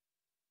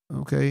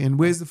 Okay. And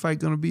where's the fight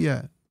going to be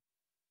at?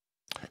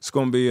 It's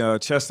going to be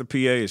Chester, PA.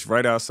 It's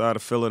right outside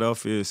of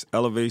Philadelphia. It's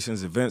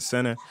Elevations Event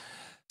Center.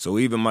 So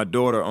even my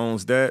daughter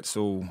owns that.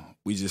 So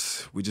we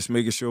just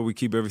making sure we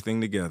keep everything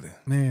together.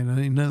 Man,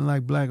 there ain't nothing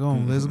like black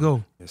owned. Let's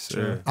go. Yes,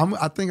 sir. And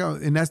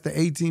that's the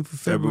 18th of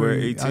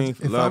February.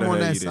 18th. If I'm on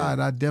that side,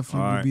 I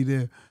definitely would be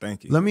there.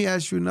 Thank you. Let me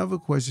ask you another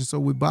question. So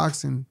with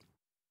boxing,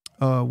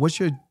 what's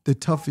the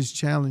toughest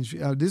challenge?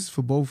 This is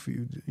for both of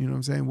you. You know what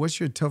I'm saying? What's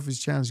your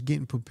toughest challenge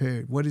getting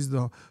prepared? What's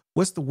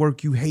the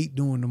work you hate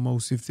doing the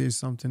most, if there's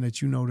something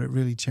that you know that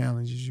really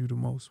challenges you the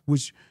most?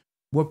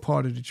 What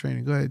part of the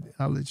training? Go ahead.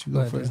 I'll let you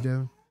go first,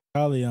 Devin.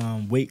 Probably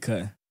weight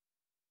cutting.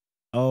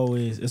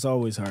 It's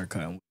always hard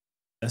cutting.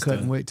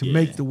 Cutting weight to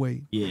make the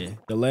weight. Yeah.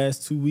 The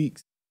last 2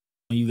 weeks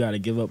when you got to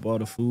give up all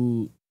the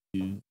food,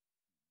 you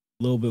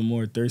a little bit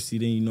more thirsty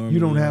than you normally. You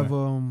don't have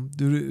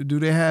do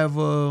they have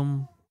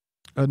a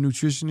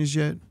nutritionist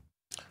yet?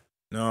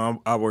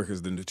 No, I work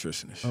as the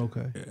nutritionist.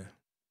 Okay. Yeah.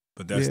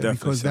 But that's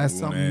definitely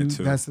something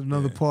that's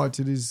another part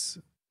to this.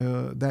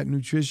 That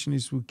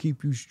nutritionist will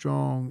keep you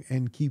strong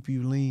and keep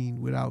you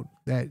lean without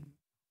that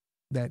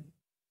that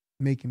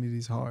making it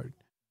is hard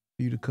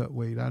for you to cut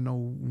weight. I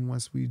know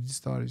once we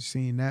started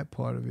seeing that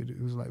part of it,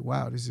 it was like,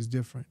 wow, this is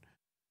different.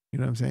 You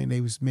know what I'm saying?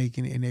 They was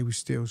making it and they were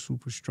still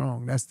super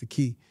strong. That's the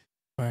key.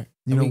 Right.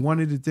 You know, one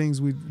of the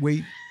things with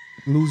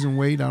losing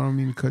weight, I don't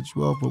mean to cut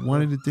you off, but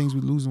one of the things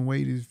with losing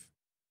weight is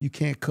you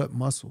can't cut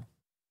muscle.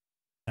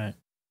 Right.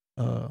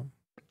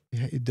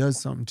 It does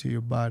something to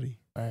your body.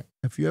 Right.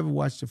 If you ever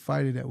watched a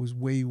fighter that was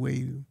way,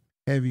 way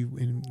heavy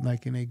and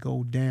they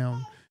go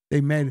down,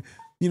 they made,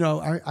 you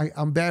know,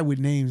 I'm bad with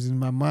names in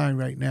my mind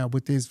right now,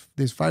 but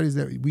there's fighters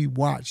that we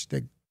watched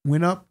that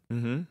went up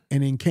and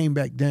then came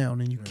back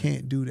down, and you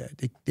can't do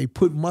that. They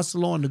put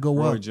muscle on to go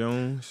Roy up.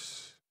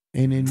 Jones.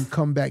 And then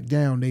come back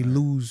down, they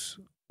lose.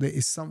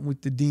 It's something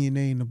with the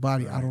DNA in the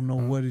body. I don't know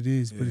what it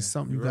is, but it's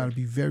something you got to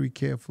be very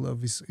careful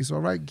of. It's all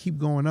right, keep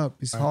going up.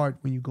 It's hard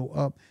when you go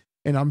up.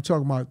 And I'm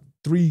talking about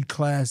 2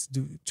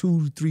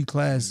 to 3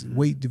 class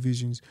weight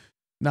divisions,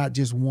 not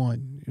just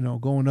one. You know,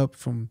 going up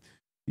from,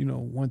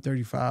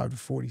 135 to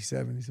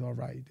 47 is all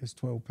right. That's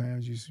 12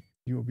 pounds.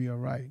 You'll be all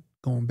right.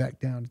 Going back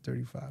down to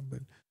 35, but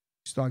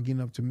start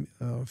getting up to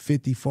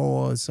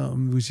 54 or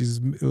something, which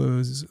is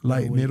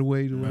light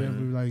middleweight or whatever.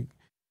 Like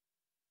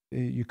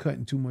you're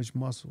cutting too much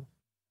muscle,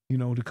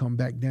 to come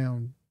back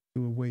down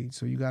to a weight.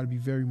 So you got to be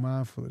very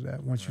mindful of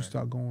that. Once you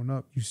start going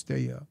up, you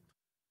stay up.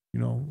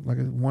 Like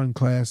a 1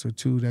 class or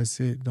 2, that's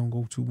it. Don't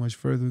go too much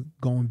further.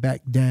 Going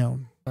back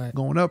down. Right.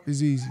 Going up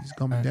is easy. It's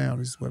coming down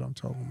is what I'm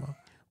talking about.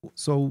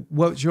 So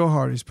what's your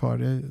hardest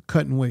part?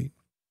 Cutting weight.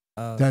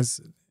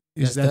 Is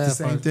that the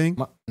same thing?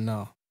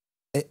 No.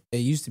 It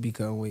used to be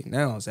cutting weight.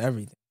 Now it's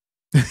everything.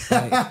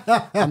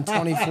 Like, I'm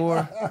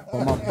 24,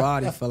 but my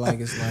body feel like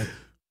it's like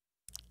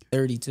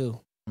 32.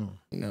 You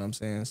know what I'm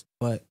saying?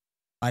 But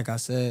like I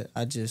said,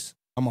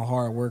 I'm a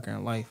hard worker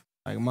in life.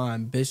 Like my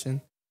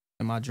ambition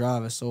and my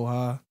drive is so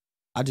high,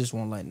 I just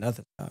won't let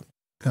nothing stop me.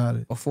 Got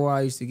it. Before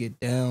I used to get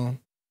down,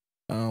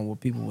 where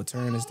people would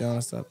turn us down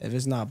and stuff. If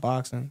it's not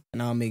boxing,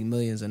 and I'll make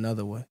millions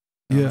another way.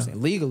 You know what I'm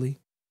saying? Legally,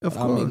 of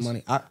course. I'll make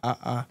money.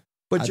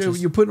 But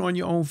you're putting on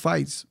your own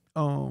fights.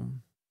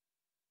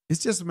 It's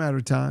just a matter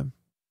of time.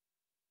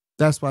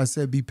 That's why I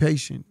said be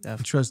patient.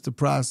 Definitely. Trust the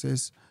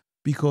process,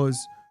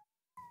 because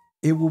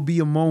it will be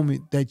a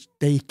moment that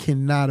they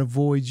cannot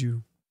avoid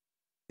you.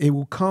 It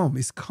will come.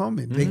 It's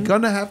coming. They're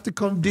going to have to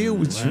come deal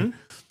with you.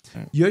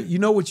 You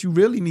know what you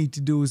really need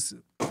to do is,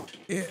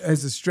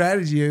 as a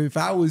strategy, if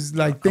I was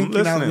like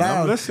thinking out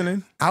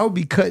loud, I would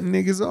be cutting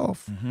niggas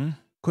off.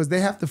 Because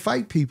they have to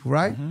fight people,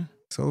 right?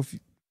 So if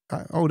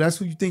that's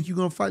who you think you're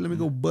going to fight, let me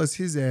go bust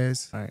his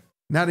ass. Right.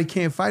 Now they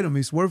can't fight him.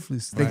 It's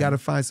worthless. They got to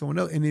find someone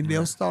else. And then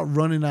they'll start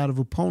running out of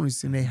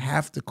opponents, and they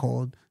have to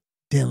call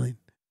Dylan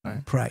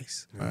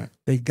Price. Right.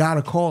 They got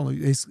to call him.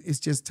 It's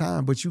just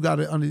time. But you got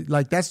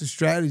to, that's a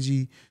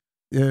strategy,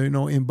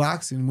 in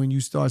boxing. When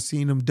you start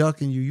seeing them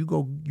ducking you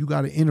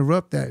got to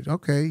interrupt that.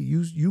 Okay,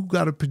 you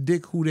got to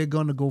predict who they're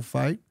going to go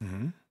fight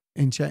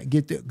and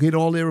get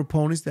all their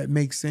opponents that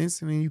make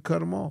sense, and then you cut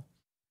them off.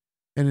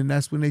 And then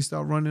that's when they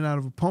start running out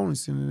of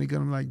opponents, and then they're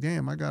going to be like,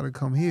 damn, I got to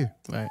come here.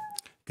 Right.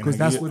 Because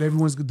that's what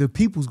the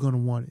people's going to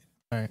want it.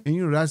 Right.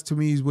 And that's to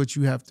me is what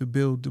you have to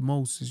build the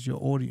most is your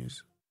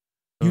audience.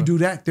 You do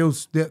that,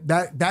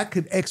 that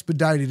could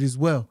expedite it as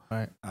well.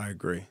 Right. I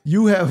agree.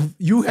 You have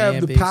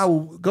the base. power.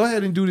 Go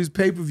ahead and do this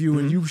pay-per-view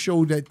and you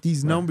show that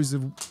these numbers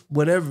of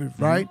whatever,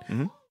 right?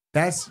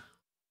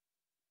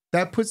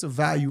 That puts a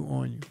value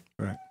on you.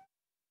 Right.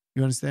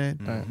 You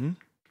understand? Right.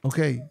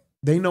 Okay.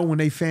 They know when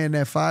they fan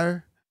that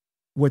fire,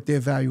 what their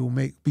value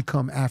will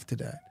become after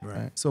that.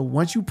 Right. So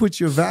once you put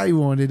your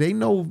value on it, they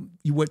know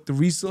what the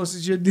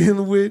resources you're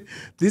dealing with.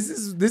 This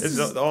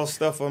is all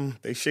stuff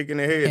they shaking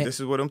their head.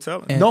 This is what I'm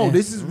telling you. No,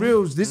 this is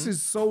real. This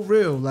is so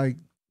real. Like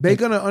they're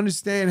gonna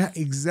understand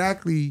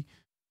exactly.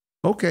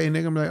 Okay, and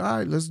they're gonna be like, all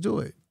right, let's do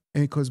it.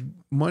 And because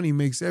money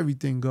makes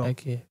everything go.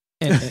 Okay.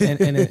 And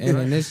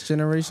in this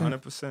generation,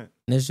 100%. In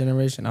this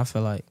generation, I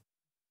feel like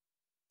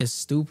it's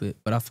stupid,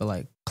 but I feel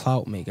like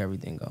clout make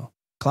everything go.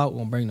 Clout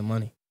won't bring the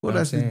money. Well,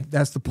 that's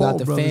the Paul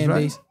brothers, fan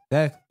right?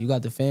 base. You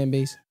got the fan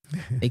base.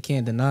 They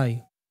can't deny you.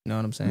 You know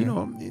what I'm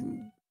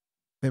saying?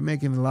 They're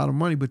making a lot of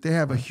money, but they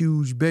have a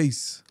huge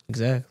base.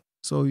 Exactly.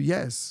 So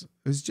yes,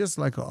 it's just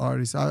like an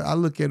artist. I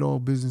look at all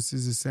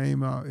businesses the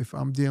same. If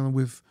I'm dealing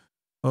with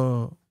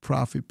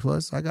Profit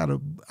Plus, I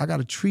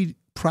gotta treat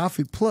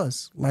Profit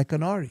Plus like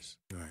an artist.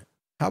 Right.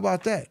 How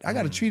about that? I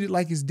gotta treat it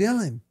like it's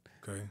Dylan.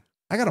 Okay.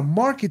 I gotta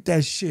market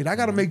that shit. I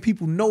gotta make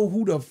people know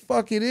who the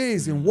fuck it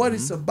is and what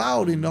it's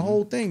about and the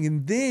whole thing.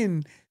 And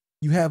then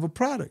you have a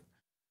product.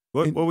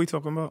 What are we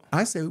talking about?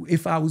 I say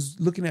if I was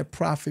looking at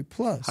Profit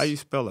Plus. How you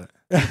spell it?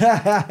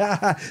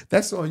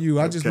 That's on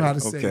you. I just know how to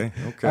say it.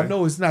 Okay. I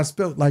know it's not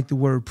spelled like the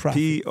word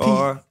profit.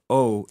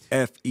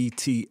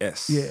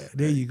 PROFETS. Yeah,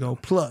 there you go.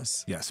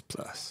 Plus. Yes,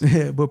 plus.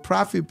 Yeah, but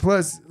Profit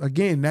Plus,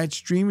 again, that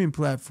streaming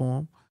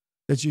platform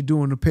that you're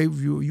doing the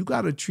pay-per-view, you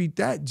got to treat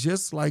that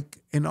just like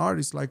an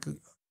artist, like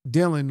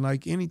Dylan,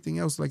 like anything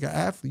else, like an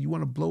athlete. You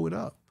want to blow it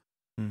up.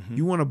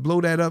 You want to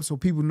blow that up so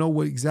people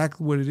know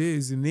exactly what it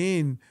is, and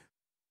then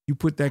you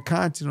put that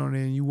content on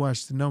there and you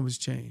watch the numbers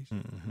change.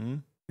 Mm-hmm.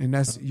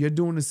 And you're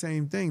doing the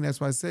same thing.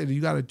 That's why I said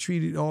you got to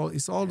treat it all.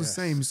 It's all the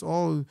same. It's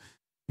all,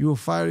 you a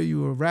fighter,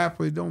 you a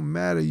rapper. It don't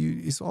matter.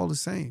 It's all the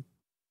same.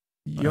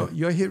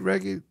 Your hit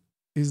record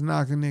is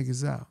knocking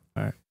niggas out.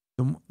 All right.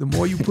 The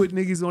more you put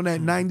niggas on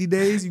that 90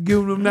 days, you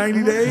give them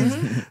 90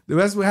 days.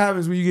 That's what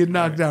happens when you get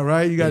knocked out,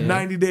 right? You got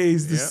 90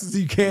 days.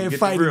 You can't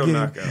fight again.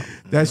 Knockout.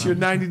 That's your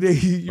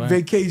 90-day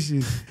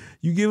vacation.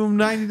 You give them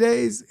 90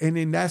 days, and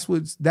then that's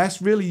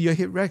really your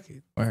hit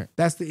record. Right.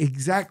 That's the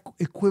exact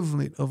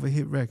equivalent of a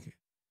hit record.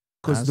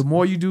 Because the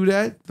more you do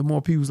that, the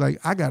more people's like,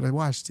 I gotta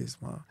watch this,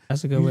 man.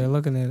 That's a good way of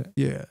looking at it.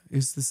 Yeah,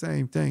 it's the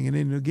same thing. And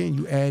then again,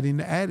 you add in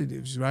the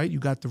additives, right? You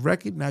got the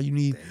record. Now you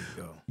need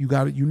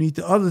you need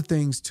the other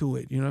things to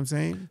it. You know what I'm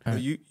saying? Well,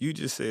 you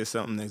just said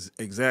something that's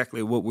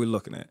exactly what we're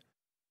looking at.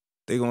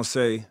 They're gonna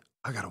say,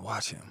 I gotta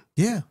watch him.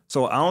 Yeah.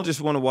 So I don't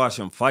just want to watch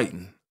him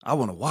fighting. I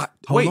want to watch.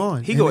 Hold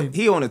on. He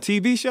on a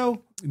TV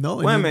show? No.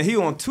 Wait a minute. He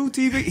on 2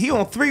 TV. He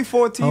on 3,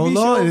 4 TV hold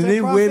shows. On. And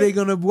then where they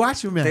gonna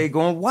watch him at? They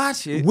gonna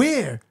watch it.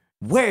 Where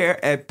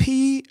at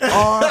PROFETS+.com.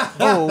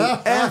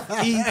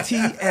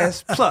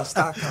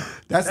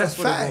 That's a where fact.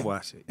 They're gonna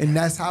watch it. And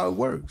that's how it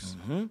works.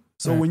 Mm-hmm.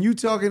 So when you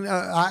talking,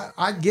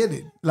 I get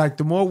it. Like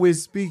the more we're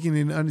speaking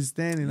and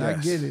understanding, I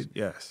get it.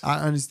 Yes. I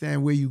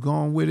understand where you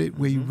going with it,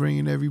 where you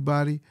bringing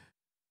everybody.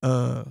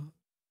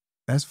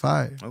 That's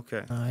fire.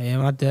 Okay. Yeah,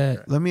 my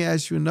dad. Let me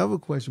ask you another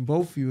question.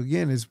 Both of you,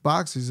 again, as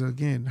boxers,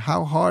 again,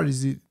 how hard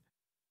is it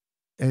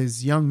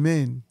as young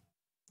men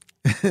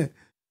to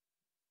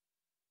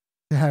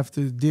have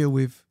to deal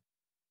with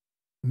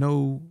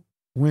no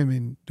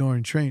women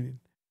during training?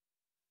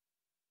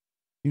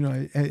 You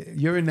know,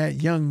 you're in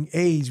that young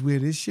age where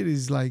this shit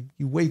is like,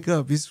 you wake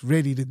up, it's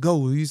ready to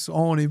go. It's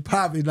on and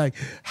popping. Like,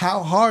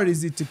 how hard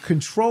is it to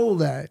control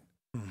that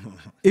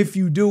if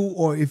you do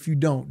or if you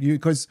don't?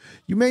 Because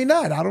you may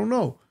not. I don't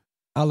know.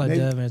 I'll let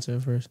Dev answer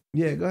it first.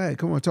 Yeah, go ahead.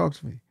 Come on, talk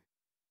to me.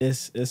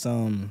 It's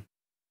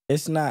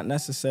not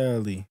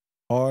necessarily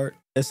hard.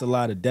 It's a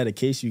lot of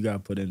dedication you got to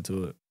put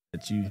into it.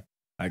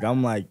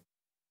 I'm like,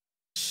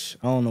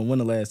 I don't know when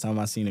the last time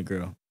I seen a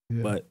girl,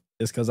 but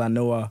it's because I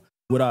know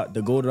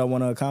the goal that I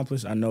want to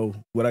accomplish, I know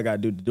what I got to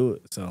do to do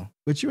it. So,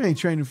 but you ain't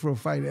training for a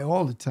fight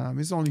all the time.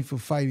 It's only for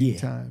fighting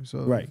time.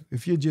 So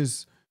if you're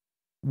just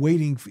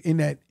waiting in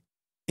that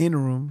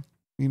interim,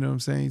 you know what I'm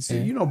saying? So,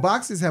 you know,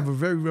 boxers have a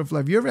very rough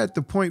life. You're at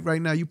the point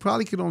right now, you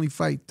probably could only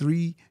fight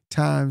 3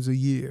 times a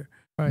year,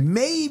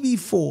 maybe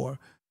 4.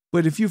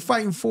 But if you're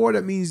fighting 4,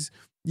 that means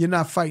you're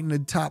not fighting the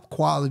top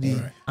quality.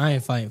 Right. I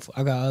ain't fighting 4.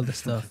 I got other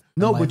stuff.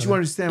 No, but you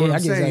understand what I'm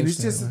saying.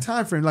 It's just a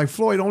time frame. Like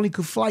Floyd only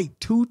could fight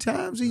 2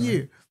 times a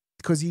year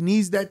because he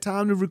needs that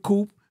time to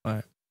recoup.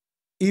 Right.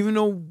 Even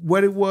though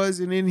what it was,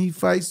 and then he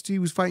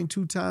was fighting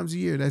 2 times a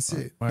year. That's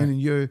it. Right.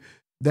 And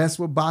that's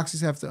what boxers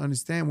have to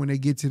understand when they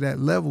get to that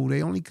level.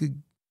 They only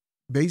could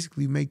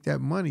basically make that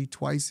money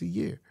twice a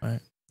year.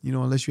 Right. You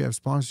know, unless you have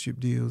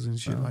sponsorship deals and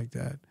shit like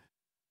that.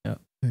 Yeah.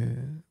 Yeah.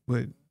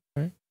 But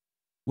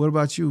what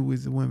about you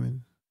with the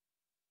women?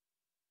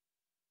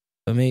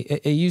 For me,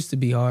 it used to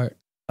be hard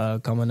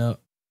coming up,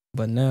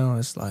 but now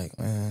it's like,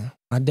 man,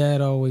 my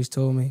dad always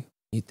told me,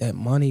 that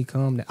money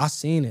come. I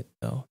seen it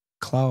though.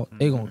 Clout,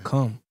 they gonna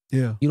come.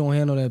 Yeah. You don't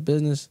handle that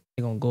business,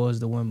 they gonna go as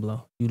the wind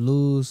blow. You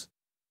lose,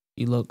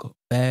 you look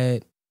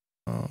bad,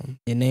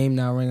 your name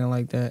not ringing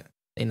like that,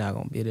 they not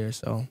gonna be there.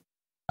 So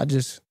I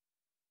just,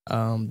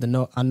 I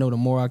know the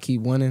more I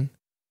keep winning,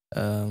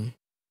 the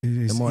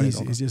more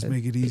easy. It's just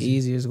make it easy. The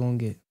easier it's gonna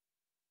get.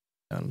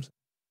 You know what I'm saying?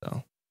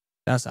 So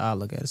that's how I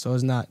look at it. So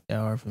it's not that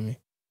hard for me.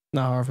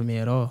 Not hard for me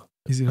at all.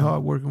 Is it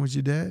hard working with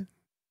your dad?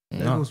 That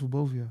No. goes for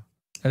both of y'all.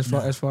 As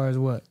far as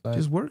what? Like,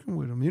 just working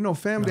with them. You know,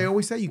 family. They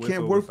always say you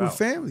can't work with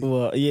family.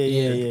 Well,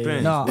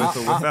 yeah. No,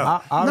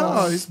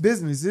 No, it's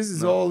business. This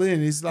is all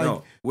in. It's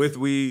like with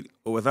weed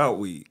or without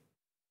weed.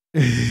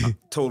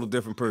 Total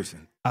different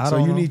person. So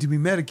you need to be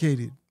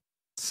medicated.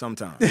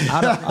 Sometimes.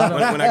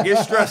 When I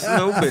get stressed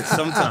a little bit,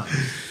 sometimes.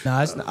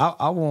 Nah, it's not,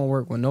 I won't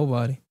work with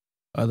nobody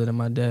other than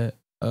my dad.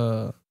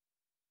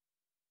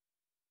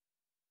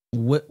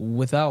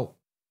 Without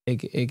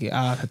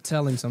I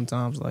tell him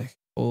sometimes like,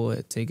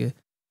 take a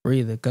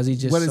breather, because he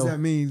just. What does that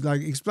mean?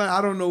 Like, explain.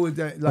 I don't know what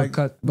that like.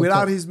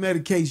 Without his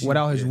medication,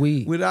 without his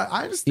weed,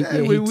 I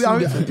understand.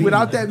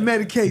 Without that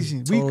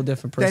medication, total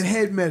different person. That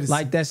head medicine,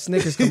 like that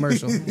Snickers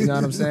commercial. You know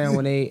what I'm saying?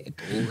 When they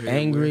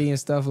angry and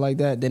stuff like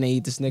that, then they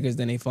eat the Snickers,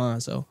 then they fine.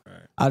 So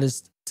I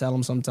just tell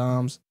them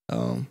sometimes, you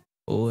know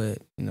what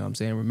I'm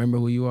saying? Remember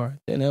who you are.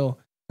 Then they'll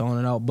tone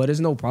it out. But it's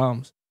no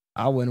problems.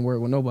 I wouldn't work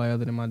with nobody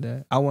other than my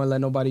dad. I wouldn't let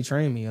nobody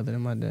train me other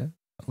than my dad.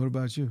 What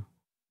about you?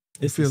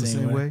 You feel the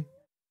same way?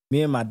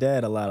 Me and my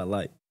dad a lot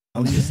alike.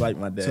 I'm just like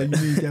my dad. So you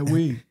need that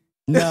weed?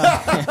 No.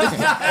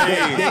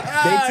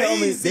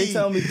 They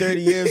tell me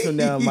 30 years from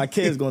now, my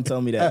kid's gonna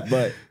tell me that.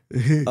 But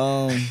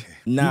nah.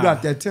 You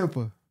got that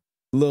temper.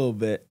 A little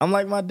bit. I'm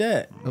like my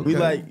dad. Okay. We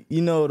like,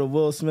 the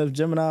Will Smith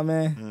Gemini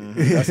man.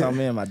 Mm-hmm. That's how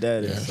me and my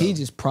dad is. So. He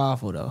just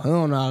prideful though. He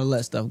don't know how to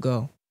let stuff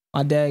go.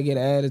 My dad get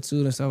an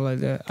attitude and stuff like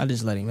that. I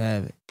just let him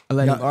have it. I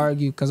let him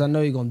argue because I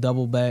know he's gonna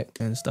double back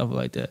and stuff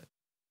like that.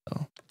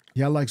 So.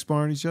 Y'all like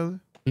sparring each other?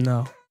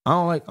 No,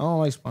 I don't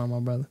like sparring my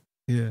brother.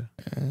 Yeah,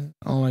 I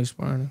don't like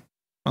sparring.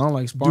 I don't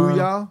like sparring.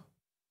 Do y'all?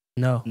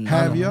 No.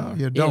 Have y'all?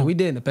 Yeah, we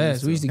did in the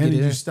past. We used to get it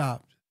in. You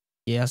stopped?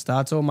 Yeah,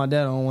 I told my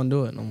dad I don't want to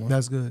do it no more.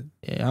 That's good.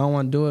 Yeah, I don't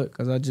want to do it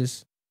because I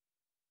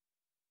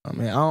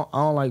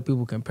don't like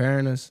people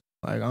comparing us.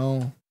 Like,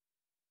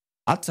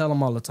 I tell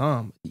them all the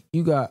time,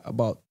 you got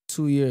about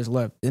 2 years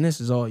left, then this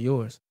is all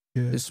yours.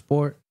 Yeah. This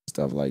sport,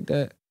 stuff like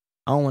that,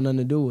 I don't want nothing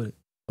to do with it.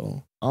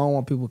 So I don't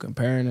want people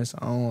comparing us.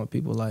 I don't want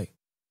people I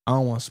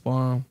don't want to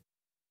spar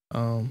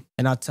them.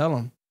 And I tell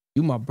them,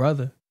 you my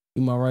brother.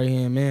 You my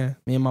right-hand man.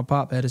 Me and my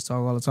pop had this talk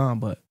all the time,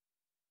 but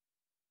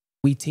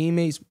we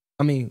teammates.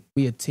 I mean,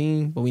 we a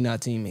team, but we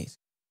not teammates.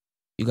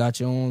 You got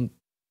your own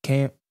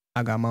camp.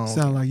 I got my own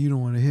Sound camp. like you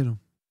don't want to hit them.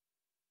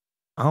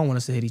 I don't want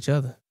us to hit each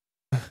other.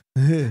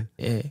 Yeah.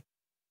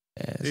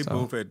 They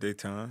both at their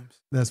times.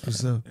 That's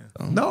what's up.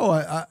 Yeah. No,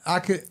 I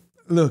could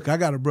look. I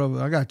got a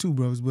brother. I got 2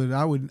 brothers, but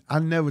I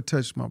never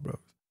touched my brother.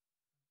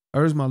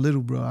 There's my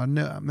little bro.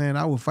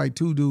 I would fight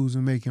 2 dudes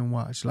and make him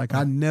watch. Like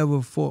I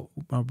never fought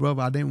with my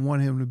brother. I didn't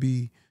want him to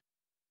be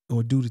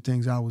or do the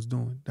things I was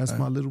doing. That's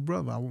my little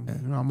brother.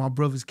 I'm my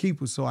brother's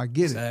keeper, so I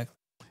get it.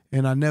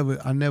 And I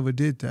never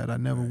did that. I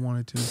never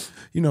wanted to.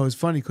 It's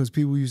funny because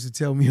people used to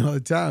tell me all the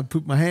time,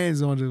 put my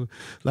hands on the,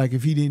 like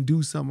if he didn't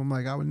do something, I'm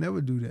like, I would never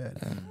do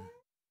that.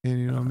 And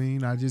you know what I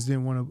mean? I just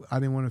didn't want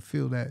to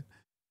feel that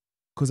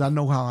because I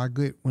know how I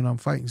get when I'm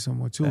fighting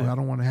someone too. I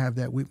don't want to have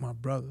that with my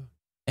brother.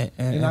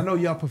 And I know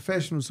y'all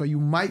professionals, so you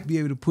might be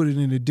able to put it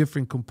in a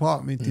different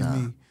compartment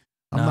than me.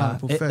 I'm not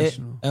a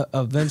professional.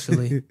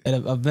 Eventually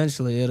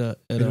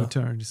it'll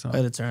turn to something.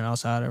 It'll turn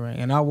outside the ring.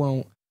 And I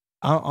don't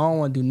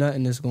want to do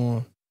nothing that's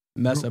going to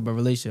mess up a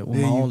relationship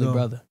with my only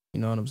brother.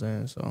 You know what I'm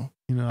saying? So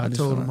I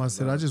told him, I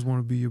said, I just want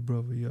to be your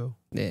brother, yo.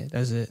 Yeah,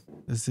 that's it.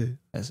 That's it.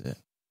 That's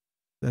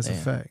Damn.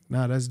 a fact.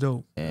 Nah, that's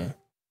dope. Yeah.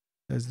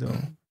 That's dope.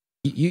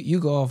 You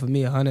go offer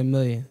me $100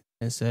 million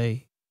and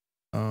say,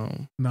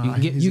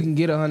 you can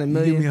get $100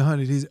 million. Give me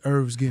 100. His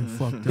herbs getting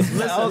fucked up.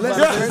 Don't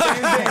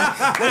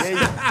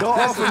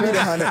offer me the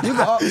 100. You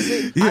can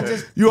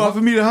offer. You offer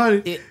me the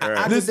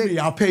 100. Listen,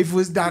 I'll pay for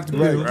his doctor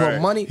bill.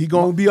 But money, he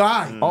gonna be all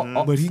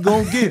right. But he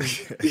gonna get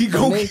it. He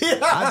gonna get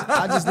it.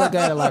 I just look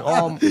at it like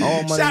all money.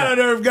 Shout out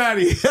Herb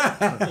Gotti.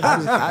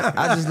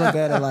 I just look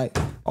at it like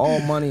all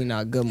money,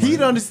 not good money.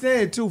 He'd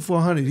understand too for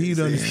 100. He'd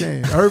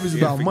understand. Herb is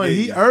about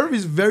money. Herb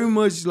is very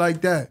much like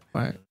that.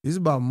 Right. It's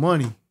about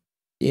money.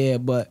 Yeah,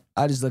 but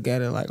I just look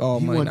at it like all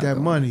money. You want that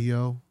money,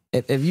 yo.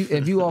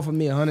 If you offer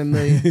me $100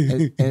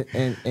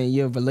 million and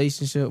your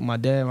relationship with my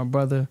dad, my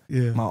brother,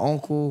 my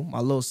uncle, my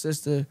little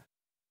sister,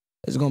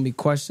 it's gonna be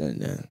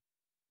questioned, then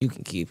you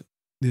can keep it.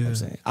 Yeah. You know what I'm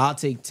saying? I'll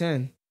take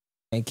 10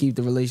 and keep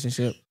the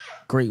relationship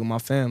great with my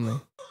family.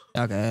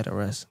 Y'all can add the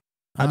rest.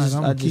 I'm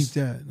gonna keep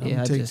that. I'm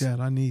gonna take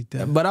that. I need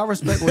that. But I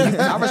respect where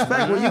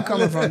you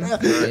coming from. So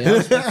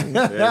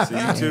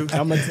you too.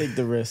 I'm gonna take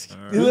the risk.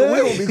 Right. We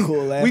gonna be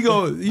cool. We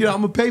gonna,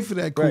 I'm gonna pay for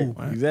that. Cool.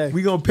 Right, exactly.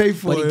 We gonna pay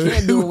for it. But he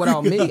can't do it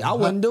without me. I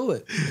wouldn't do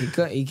it.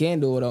 He can't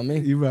do it without me.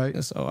 You're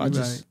right. So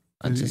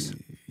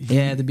he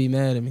had to be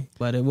mad at me,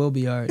 but it will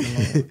be all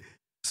right.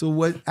 So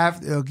what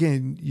after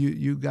again?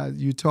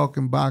 You're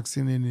talking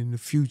boxing and in the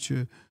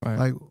future, right.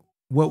 Like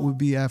what would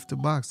be after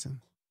boxing?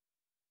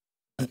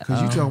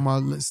 Because you talking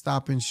about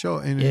stopping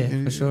short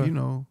and for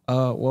sure.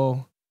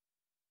 Well,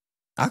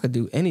 I could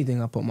do anything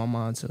I put my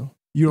mind to.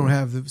 You don't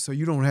have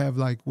you don't have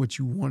like what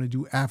you want to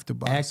do after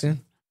boxing.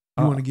 Acting.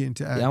 You want to get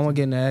into acting? Yeah, I want to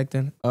get into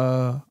acting.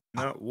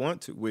 Not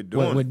want to. We're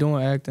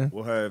doing acting.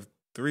 We'll have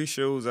 3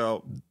 shows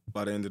out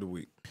by the end of the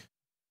week.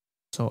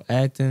 So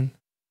acting,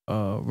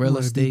 real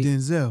estate. Be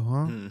Denzel,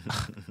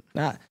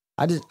 huh?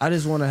 I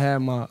just want to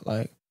have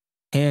my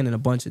hand in a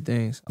bunch of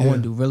things. I want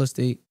to do real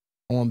estate.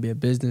 I want to be a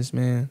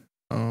businessman.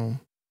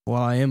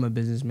 While I am a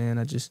businessman,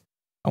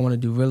 I want to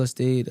do real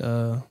estate.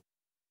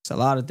 It's a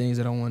lot of things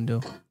that I want to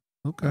do.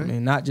 Okay. I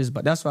mean, not just,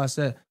 but that's why I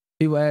said,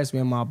 people ask me,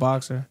 am I a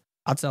boxer?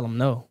 I tell them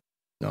no.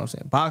 You know what I'm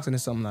saying? Boxing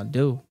is something I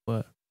do,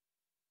 but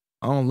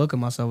I don't look at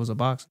myself as a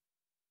boxer.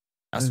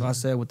 That's why I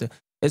said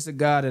it's a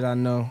guy that I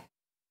know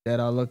that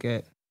I look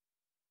at.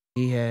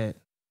 He's a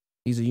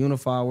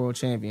unified world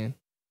champion,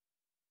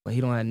 but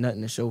he don't have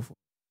nothing to show for it.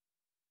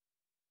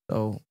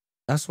 So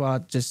that's why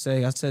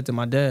I said to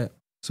my dad,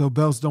 so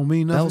belts don't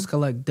mean nothing? Belts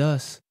collect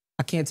dust.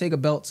 I can't take a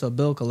belt to a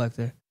bill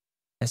collector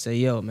and say,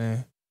 yo,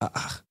 man,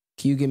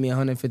 can you give me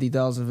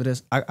 $150,000 for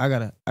this? I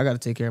gotta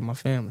take care of my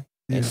family.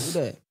 And do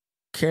that.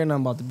 Care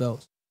nothing about the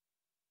belts.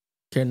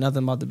 Care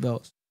nothing about the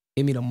belts.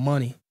 Give me the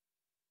money.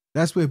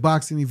 That's where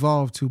boxing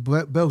evolved to.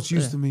 Belts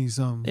used to mean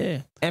something.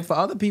 Yeah. And for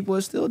other people,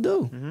 it still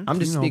do. Mm-hmm. I'm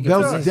just speaking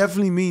belts for us.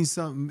 definitely mean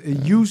something.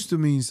 It used to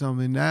mean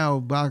something.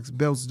 Now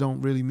belts don't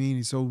really mean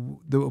it.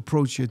 So the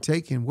approach you're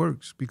taking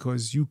works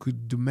because you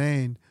could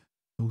demand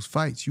those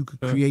fights. You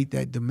could create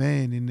that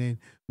demand, and then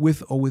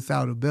with or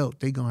without a belt,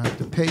 they're gonna have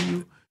to pay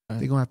you.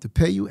 They're gonna have to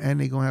pay you,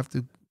 and they're gonna have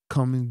to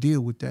come and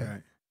deal with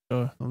that.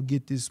 Right. Don't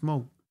get this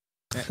smoke.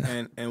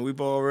 And we've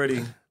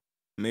already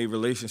made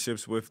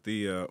relationships with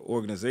the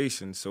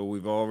organization, so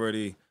we've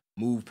already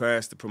moved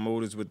past the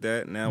promoters with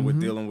that. Now we're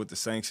dealing with the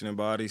sanctioning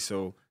body,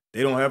 so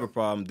they don't have a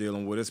problem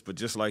dealing with us. But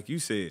just like you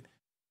said,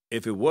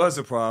 if it was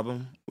a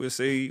problem, we'll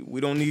say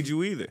we don't need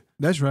you either.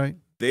 That's right.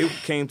 They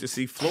came to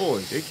see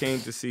Floyd. They came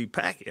to see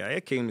Pacquiao.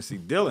 They came to see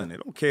Dylan. They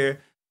don't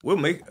care.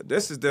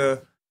 This is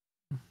the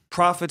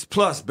Profits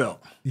Plus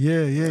belt.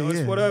 Yeah.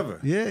 It's whatever.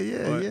 Yeah.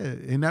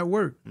 And that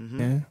worked.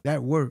 Yeah,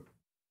 that worked.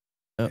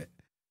 Yep.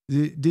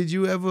 Did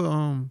you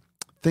ever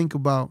think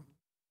about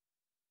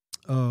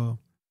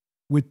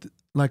with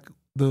like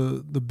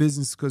the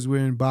business, because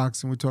we're in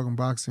boxing, we're talking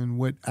boxing,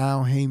 what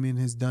Al Heyman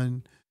has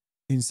done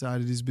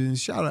inside of this business?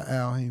 Shout out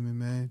Al Heyman,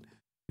 man.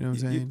 You know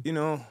what I'm saying? You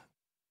know,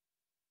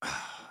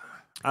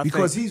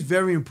 because he's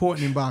very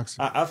important in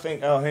boxing. I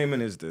think Al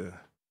Heyman is the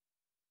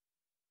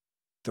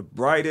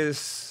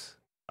brightest,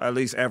 at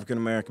least African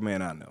American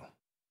man I know.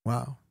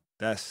 Wow.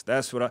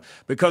 That's what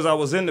because I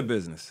was in the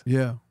business.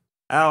 Yeah.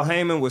 Al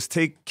Heyman was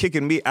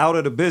kicking me out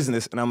of the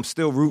business, and I'm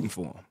still rooting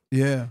for him.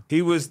 Yeah.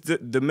 He was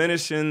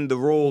diminishing the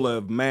role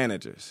of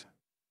managers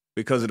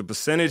because of the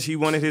percentage he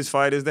wanted his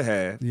fighters to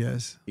have.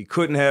 Yes. He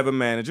couldn't have a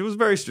manager. It was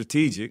very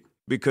strategic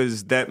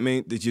because that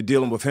meant that you're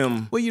dealing with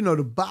him. Well, you know,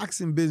 the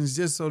boxing business,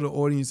 just so the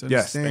audience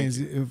understands,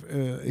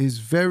 is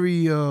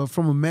very,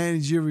 from a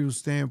managerial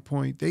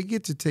standpoint, they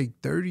get to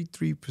take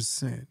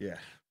 33%. Yeah.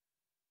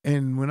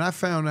 And when I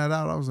found that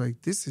out, I was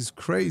like, this is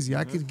crazy.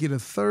 I could get a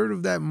third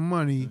of that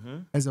money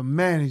as a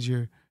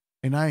manager,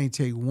 and I ain't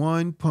take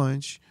one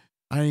punch.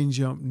 I didn't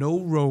jump no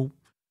rope.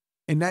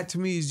 And that to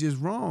me is just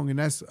wrong. And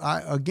that's,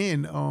 I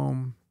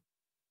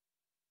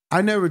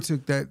never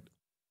took that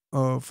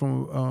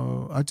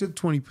I took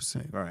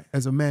 20%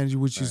 as a manager,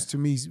 which is to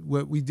me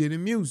what we did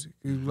in music.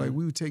 It was like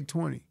we would take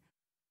 20.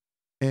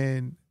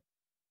 And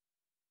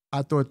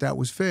I thought that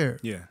was fair.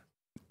 Yeah.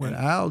 What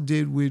Al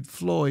did with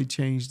Floyd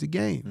changed the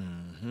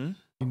game.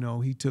 You know,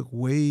 he took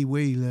way,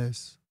 way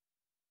less.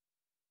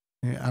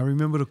 And I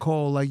remember the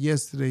call like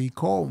yesterday. He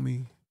called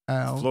me,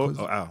 Al.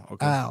 Al.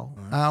 Okay. Al.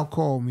 Al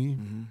called me,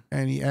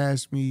 and he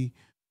asked me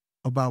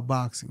about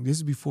boxing. This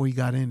is before he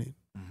got in it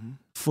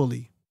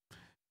fully.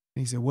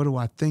 And he said, what do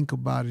I think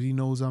about it? He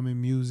knows I'm in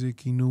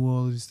music. He knew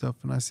all of this stuff.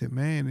 And I said,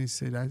 man, they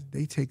said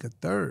they take a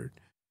third.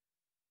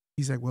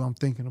 He's like, well, I'm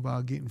thinking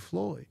about getting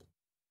Floyd.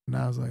 And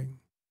I was like,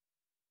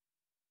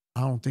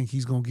 I don't think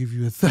he's going to give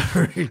you a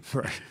third.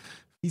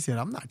 He said,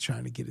 I'm not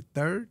trying to get a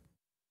third.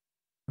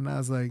 And I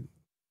was like,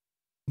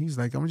 he's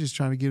like, I'm just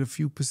trying to get a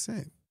few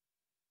percent.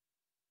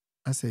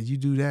 I said, you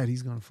do that,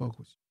 he's going to fuck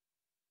with you.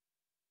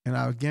 And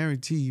I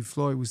guarantee you,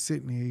 Floyd was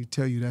sitting here, he'd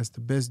tell you that's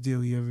the best deal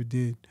he ever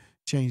did,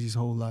 changed his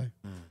whole life.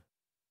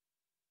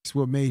 It's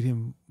what made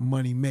him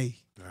money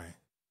make. Right.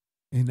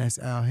 And that's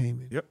Al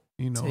Heyman. Yep.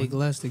 You know, take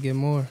less to get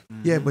more.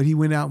 Yeah, but he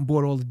went out and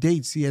bought all the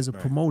dates. See, as a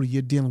promoter,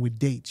 you're dealing with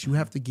dates. You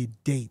have to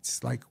get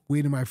dates. Like,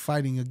 where am I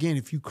fighting again?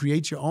 If you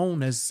create your own,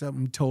 that's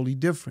something totally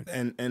different.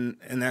 And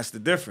that's the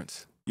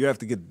difference. You have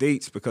to get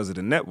dates because of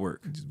the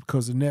network.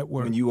 Because of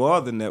network. When you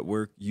are the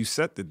network, you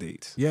set the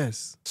dates.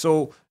 Yes.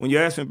 So when you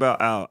asked me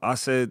about Al, I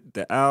said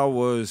that Al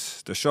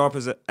was the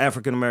sharpest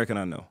African American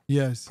I know.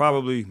 Yes.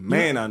 Probably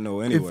man I know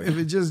anyway. If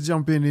it just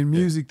jump in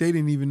music, they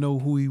didn't even know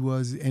who he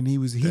was, and he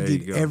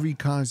did every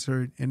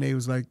concert, and they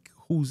was like,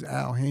 who's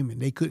Al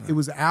Heyman? It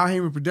was Al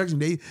Heyman production.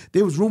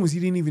 There was rumors he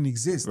didn't even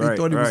exist. They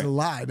thought it was a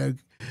lie.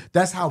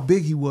 That's how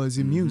big he was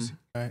in music.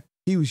 Right.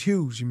 He was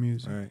huge in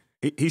music. Right.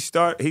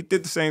 He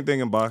did the same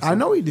thing in boxing. I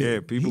know he did. Yeah,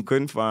 people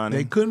couldn't find him.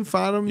 They couldn't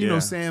find him. You know,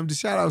 Sam,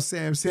 shout out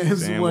Sam.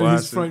 Sam's one of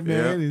his front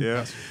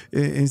man.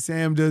 And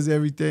Sam does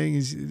everything.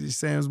 And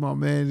Sam's my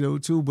man though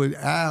too. But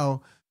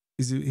Al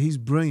he's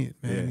brilliant,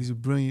 man. Yeah. He's a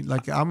brilliant.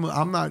 Like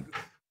I'm not,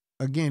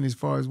 again, as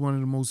far as one of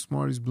the most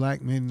smartest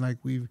black men, like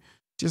we've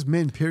just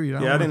men, period.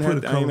 I didn't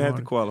have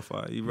to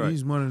qualify. You're right.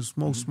 He's one of the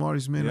most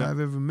smartest men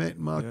I've ever met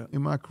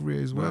in my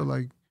career as well.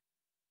 Like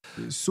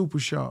super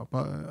sharp.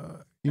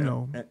 You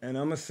know. And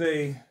I'm gonna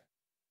say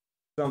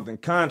something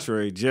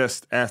contrary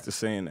just after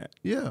saying that.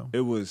 Yeah. It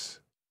was,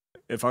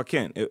 if I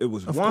can, it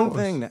was one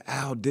thing that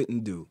Al didn't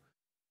do.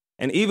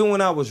 And even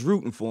when I was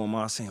rooting for him,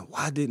 I was saying,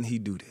 why didn't he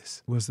do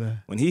this? What's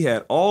that? When he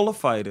had all the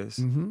fighters,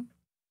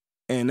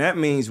 and that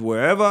means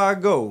wherever I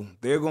go,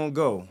 they're going to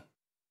go.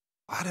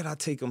 Why did I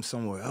take them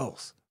somewhere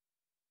else?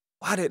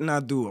 Why didn't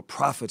I do a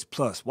Profits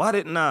Plus? Why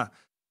didn't I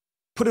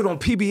put it on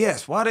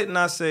PBS? Why didn't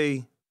I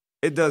say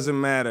it doesn't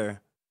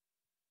matter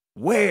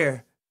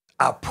where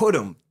I put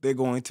them, they're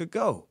going to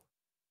go?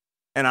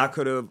 And I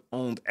could have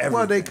owned everything.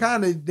 Well, they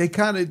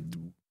kind of,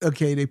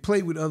 okay, they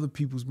played with other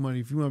people's money.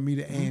 If you want me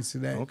to answer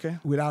that. Okay.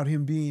 Without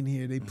him being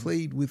here, they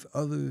played with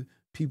other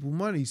people's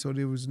money, so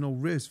there was no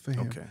risk for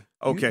him.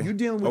 Okay. You're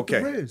dealing with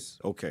the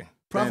risk. Okay.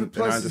 Profit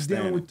Plus is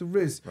dealing with the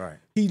risk. Right.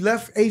 He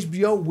left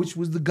HBO, which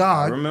was the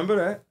God. I remember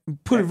that.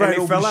 Put it right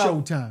over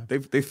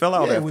Showtime. They fell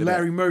out after with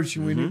Larry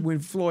Merchant when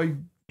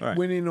Floyd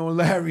went in on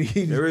Larry.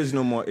 There is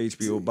no more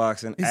HBO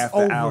boxing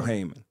after Al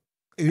Heyman.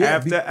 Yeah,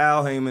 after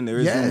Al Heyman, there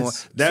is no more.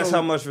 That's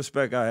how much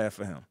respect I have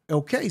for him.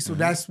 Okay, so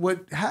that's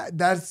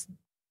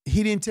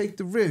he didn't take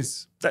the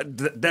risk.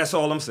 That's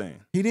all I'm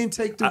saying. He didn't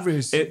take the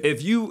risk.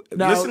 If you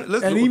now,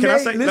 listen, can I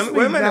say?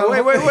 Wait a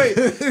minute. Wait.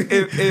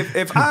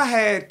 if I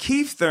had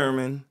Keith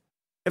Thurman,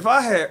 if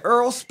I had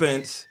Earl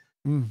Spence,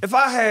 if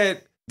I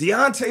had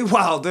Deontay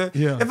Wilder,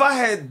 if I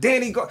had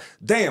Danny,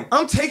 damn,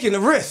 I'm taking the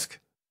risk,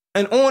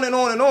 and on and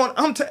on and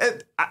on.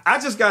 I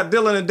just got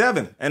Dylan and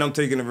Devin, and I'm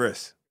taking the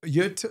risk.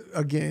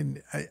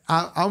 Again,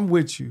 I'm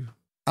with you.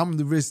 I'm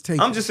the risk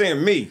taker. I'm just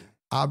saying me.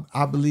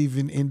 I believe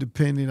in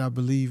independent. I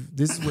believe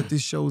this is what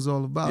this show's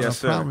all about.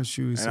 Yes, I promise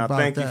you, it's and about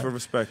I thank that. you for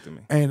respecting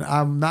me. And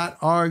I'm not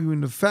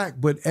arguing the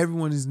fact, but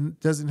everyone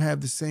doesn't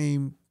have the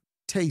same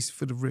taste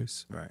for the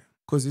risk, right?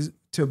 Because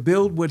to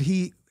build what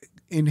he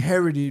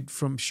inherited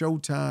from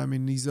Showtime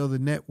and these other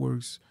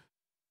networks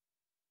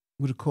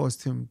would have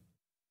cost him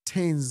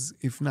tens,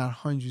 if not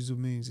hundreds of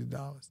millions of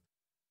dollars.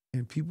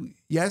 And people,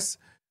 yes,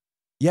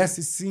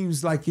 it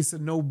seems like it's a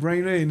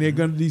no-brainer,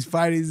 and these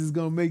fighters is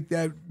gonna make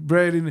that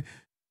bread, and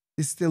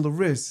it's still a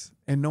risk,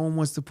 and no one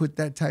wants to put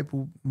that type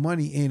of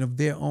money in of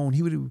their own.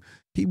 He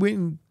went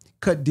and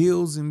cut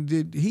deals and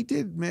he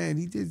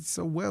did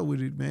so well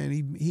with it, man.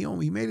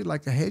 He made it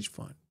like a hedge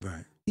fund.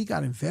 Right. He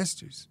got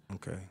investors.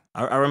 Okay.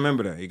 I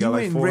remember that. He got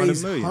like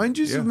 $400 million.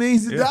 Hundreds of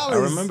millions of dollars.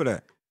 I remember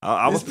that.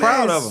 I was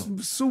proud of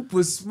him.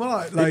 Super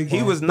smart. Like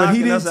he was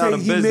knocking us out of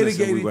business. He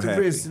mitigated and we were the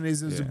happy. risk. And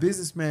as a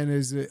businessman,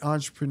 as an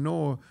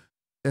entrepreneur,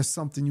 that's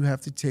something you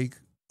have to take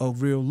a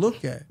real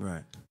look at.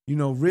 Right.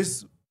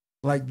 Risks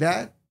like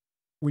that,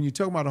 when you're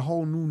talking about a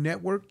whole new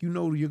network,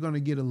 you're going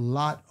to get a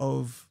lot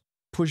of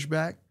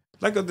pushback.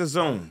 Like at the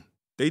Zone.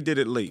 They did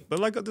it late, but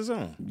like at the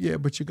Zone. Yeah,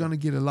 but you're going to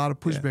get a lot of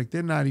pushback. Yeah.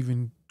 They're not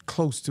even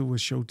close to a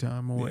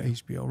Showtime or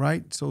HBO,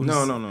 right? So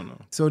no.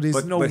 So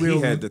there's no real. But he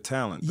had the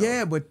talent, though.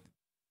 Yeah, but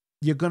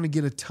you're going to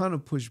get a ton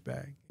of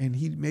pushback. And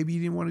maybe he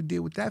didn't want to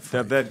deal with that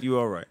fight. That you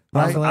all right.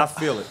 Right? I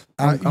feel it.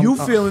 You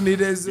feeling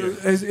it as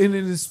in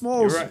a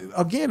small. Right.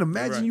 Again,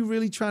 imagine you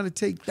really trying to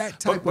take that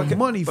type of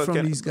money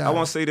from these guys. I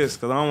want to say this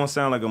because I don't want to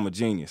sound like I'm a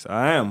genius.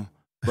 I am,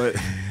 but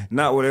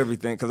not with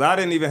everything. Because I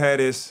didn't even have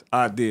this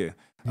idea.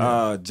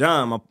 Yeah.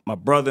 John, my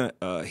brother,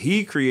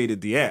 he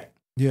created the app.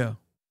 Yeah.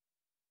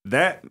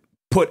 That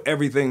put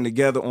everything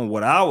together on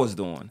what I was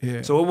doing.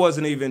 Yeah. So it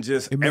wasn't even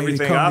just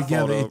everything I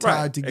thought of. It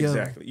tied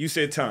together. Exactly. You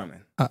said timing.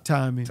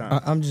 Timing.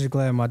 I'm just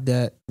glad my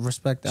dad,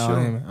 respect Al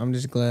Heyman, I'm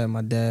just glad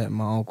my dad and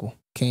my uncle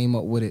came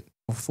up with it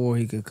before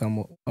he could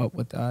come up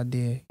with the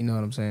idea. You know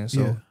what I'm saying?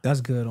 So that's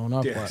good on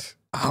our part.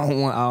 I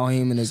don't want Al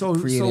Heyman to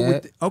create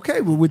that.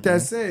 Okay, but with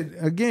that said,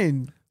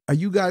 again, are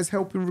you guys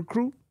helping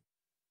recruit?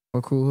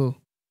 Recruit who?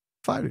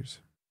 Fighters.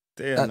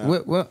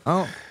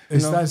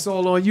 That's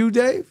all on you,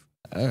 Dave?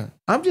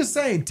 I'm just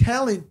saying,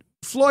 talent.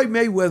 Floyd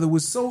Mayweather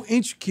was so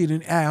intricate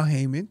in Al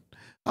Heyman.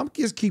 I'm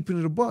just keeping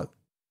it a buck.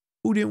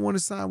 Who didn't want to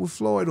sign with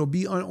Floyd or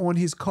be on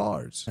his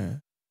cards? Yeah.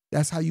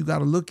 That's how you got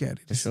to look at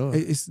it. Sure.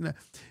 It's not.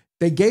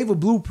 They gave a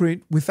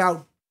blueprint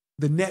without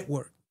the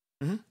network.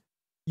 Mm-hmm.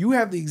 You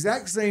have the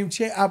exact same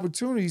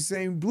opportunity,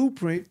 same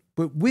blueprint,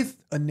 but with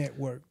a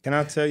network. Can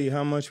I tell you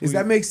how much? Does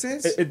that make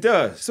sense? It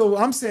does. So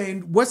I'm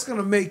saying what's going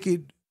to make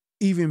it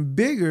even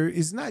bigger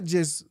is not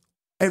just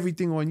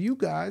everything on you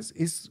guys.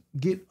 It's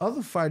get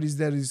other fighters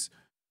that's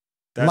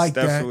that.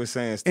 That's what we're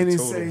saying. It's the and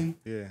total. Say,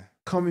 yeah.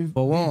 Coming be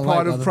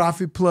part of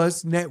Profit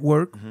Plus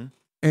Network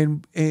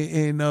and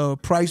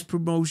Price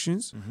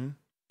Promotions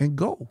and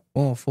go.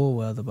 We're on full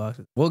with other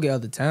boxes. We'll get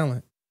other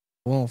talent.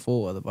 We're on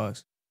full with other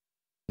boxes.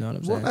 You know what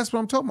I'm saying? Well, that's what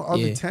I'm talking about.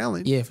 Other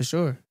talent. Yeah, for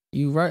sure.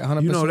 You right,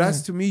 100%.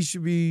 That's to me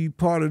should be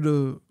part of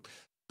the.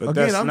 But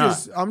again,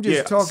 that's I'm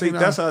just talking. See,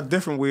 that's how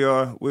different we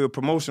are. We're a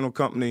promotional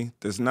company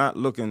that's not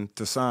looking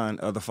to sign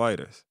other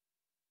fighters.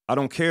 I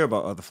don't care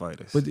about other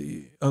fighters. But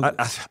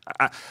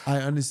I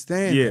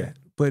understand. Yeah. That.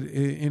 But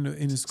in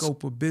the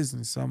scope of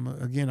business, I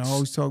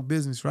always talk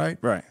business, right?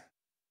 Right.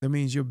 That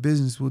means your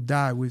business will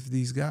die with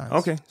these guys.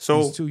 Okay,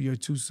 so your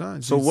two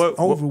sons. So it's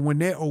over when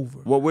they're over.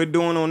 What we're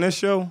doing on this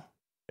show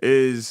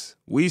is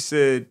we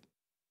said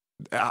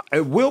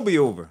it will be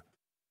over.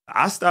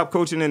 I stopped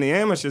coaching in the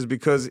amateurs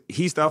because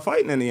he stopped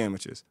fighting in the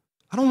amateurs.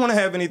 I don't want to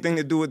have anything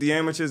to do with the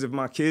amateurs if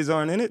my kids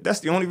aren't in it.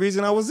 That's the only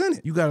reason I was in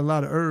it. You got a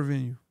lot of Irv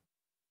in you.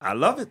 I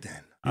love it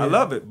then. Yeah. I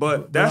love it,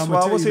 but that's why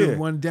I was here.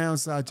 One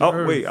downside to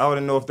Irv. Wait, I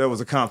wouldn't know if that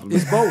was a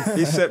compliment. It's both.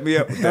 He set me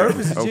up with that. Irv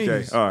is a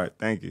genius. Okay, all right,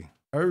 thank you.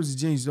 Irv's a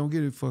genius. Don't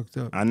get it fucked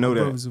up. I know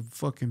that. Irv's a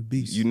fucking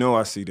beast. You know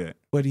I see that.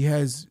 But he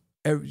has,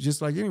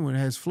 just like anyone,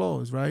 has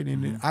flaws, right?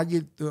 And I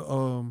get the,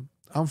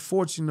 I'm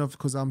fortunate enough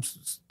because I'm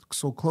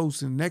so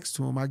close and next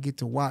to him, I get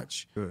to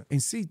watch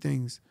and see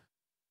things.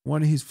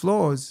 One of his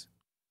flaws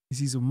is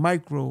he's a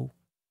micro,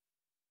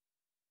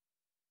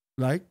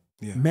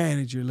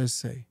 manager, let's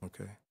say.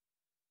 Okay.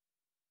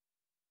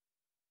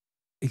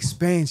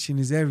 Expansion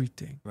is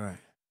everything. Right.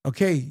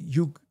 Okay,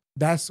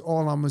 that's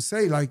all I'm gonna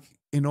say. Like,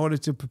 in order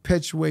to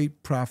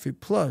perpetuate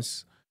Profit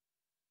Plus,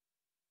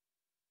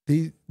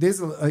 there's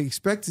a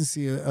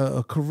expectancy,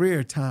 a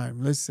career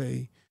time, let's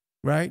say,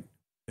 right?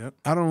 Yep.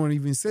 I don't want to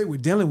even say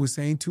what Dylan was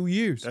saying, 2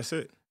 years. That's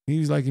it. He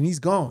was like, and he's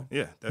gone.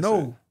 Yeah, that's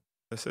it.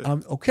 That's it.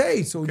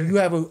 Okay, so you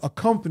have a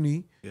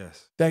company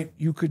yes. that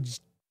you could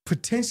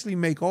potentially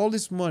make all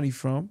this money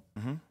from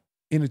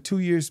in a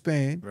 2-year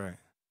span. Right.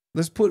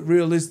 Let's put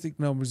realistic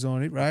numbers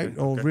on it, right? Okay,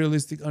 Or okay.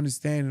 realistic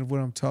understanding of what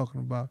I'm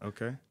talking about.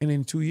 Okay. And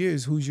in 2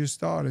 years, who's your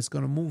star that's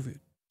going to move it?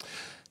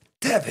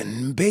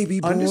 Devin, baby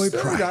boy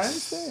Understood, Price. I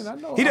understand. I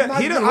know.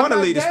 He doesn't want to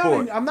lead the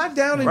sport. I'm not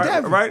down in Right,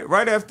 Devin.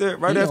 right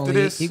after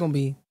this. He gonna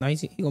be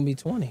 19. He gonna be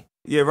 20.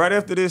 Yeah, right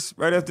after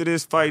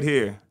this fight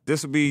here,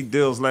 this will be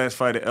Dill's last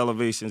fight at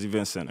Elevations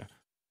Event Center.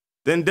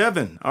 Then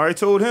Devin, I already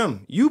told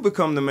him, you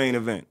become the main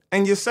event.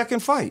 And your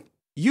second fight,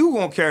 you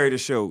gonna carry the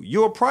show.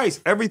 Your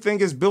price, everything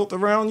is built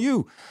around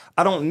you.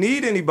 I don't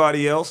need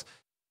anybody else.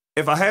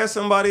 If I had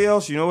somebody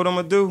else, you know what I'm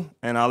gonna do?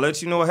 And I'll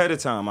let you know ahead of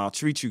time. I'll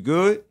treat you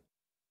good.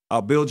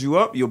 I'll build you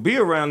up. You'll be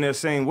around that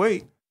same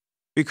weight.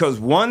 Because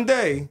one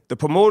day, the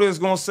promoter is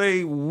gonna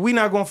say, we're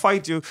not gonna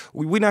fight you.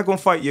 We're not gonna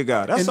fight your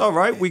guy. That's all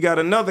right. We got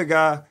another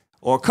guy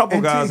or a couple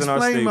guys in our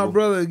stable. And to explain my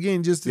brother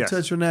again, just to Yes.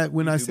 touch on that,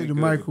 when I say the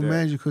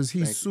micromanager, because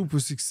he's super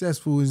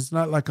successful. It's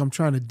not like I'm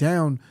trying to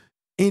down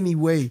any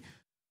way.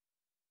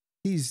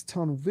 He's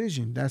tunnel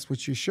vision. That's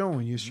what you're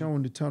showing. You're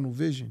showing the tunnel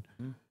vision.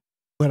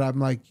 But I'm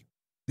like,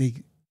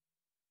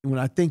 when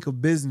I think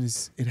of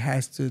business, it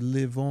has to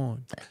live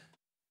on.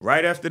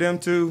 Right after them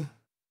two,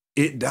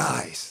 it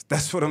dies.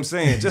 That's what I'm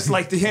saying. Just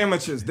like the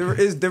amateurs, there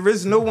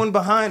is no one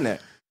behind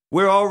that.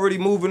 We're already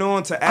moving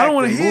on to I don't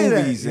want acting, to hear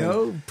movies. that,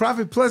 yo.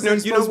 Prophet Plus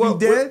is You know supposed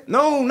to be dead?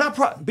 No,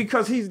 not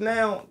because he's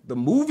now the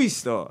movie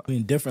star.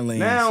 In different lanes.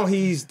 Now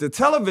he's the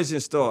television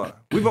star.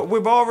 We've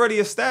already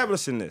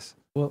established in this.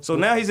 So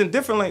now he's in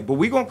different lanes. But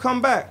we're gonna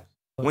come back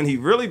when he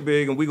really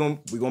big, and we're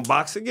gonna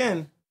box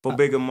again for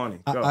bigger money.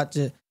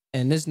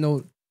 And there's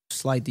no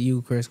slight to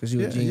you, Chris, because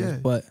you're a genius.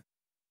 But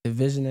the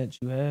vision that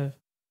you have,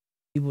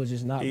 people are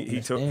just not.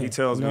 He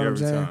tells me every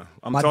time.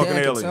 I'm My talking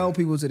dad alien. can tell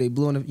people till they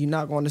blue, and you're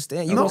not going to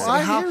understand. You No, gonna say,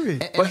 I how, hear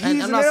it. But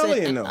he's an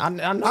alien, though. I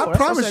know. I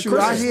promise you,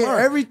 I hear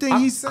everything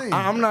he's saying.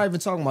 I'm not even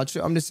talking about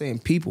you. I'm just saying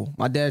people.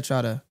 My dad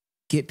try to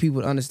get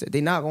people to understand.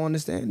 They're not going to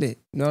understand it.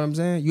 You know what I'm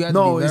saying? You have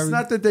to be it's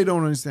not that they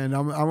don't understand.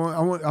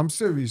 I'm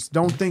serious.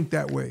 Don't think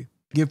that way.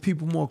 Give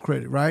people more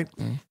credit, right?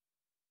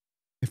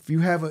 If you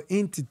have an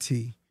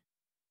entity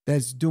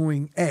that's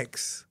doing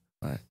X,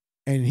 right,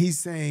 and he's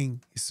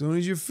saying, as soon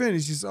as you're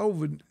finished, it's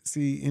over.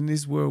 See, in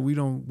this world,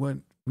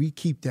 we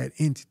keep that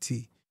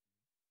entity.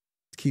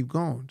 Keep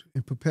going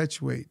and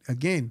perpetuate.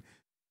 Again,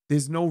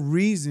 there's no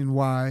reason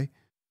why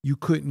you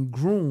couldn't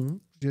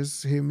groom,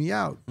 just hear me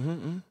out,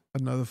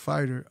 another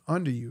fighter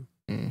under you.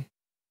 There's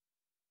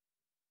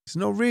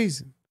no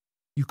reason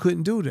you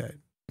couldn't do that.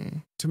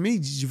 To me,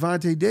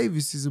 Gervonta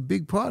Davis is a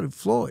big part of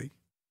Floyd.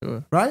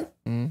 Sure. Right?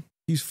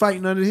 He's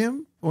fighting under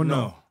him or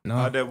no?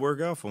 How'd that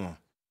work out for him?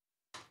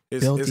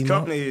 His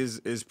company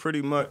is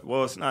pretty much,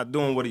 well, it's not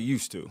doing what it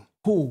used to.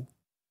 Who?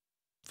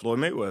 Floyd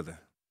Mayweather,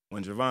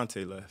 when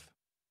Gervonta left.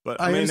 But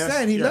I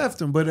understand he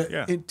left him, but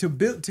yeah.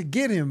 to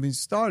get him and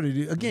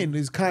started, again,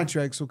 there's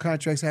contracts, so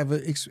contracts have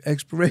an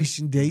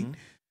expiration date.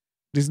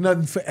 There's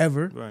nothing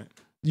forever. Right.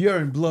 You're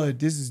in blood.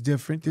 This is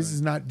different. This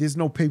is not, there's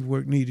no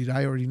paperwork needed.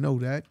 I already know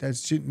that. That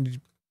shouldn't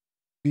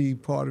be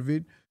part of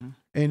it.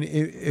 And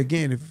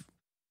again,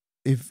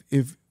 if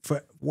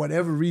for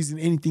whatever reason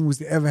anything was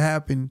to ever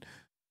happen,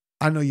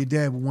 I know your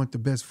dad would want the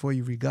best for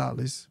you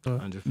regardless,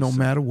 100%. no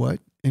matter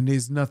what. And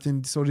there's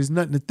nothing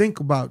to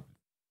think about,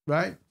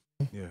 right?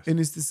 Yes.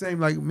 And it's the same,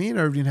 like me and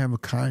Irv didn't have a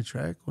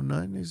contract or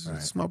nothing.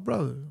 It's my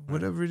brother.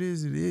 Whatever it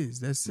is, it is.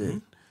 That's it.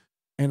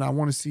 And I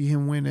want to see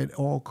him win at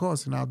all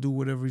costs, and I'll do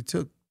whatever it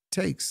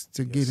takes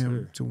to get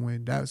him to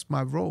win. That's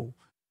my role.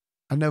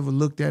 I never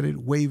looked at it,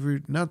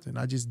 wavered, nothing.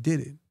 I just did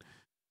it.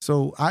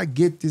 So I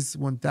get this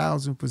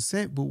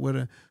 1,000%, but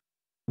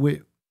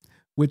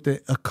with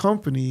the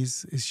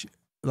companies, it's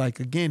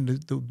like, again,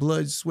 the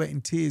blood, sweat,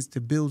 and tears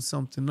to build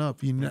something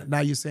up.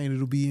 Now you're saying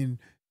it'll be in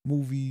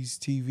movies,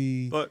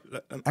 TV. But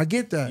I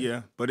get that.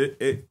 Yeah, but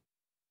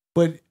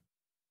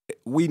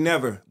we're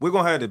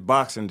gonna have the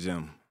boxing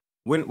gym.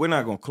 We're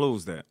not gonna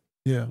close that.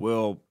 Yeah.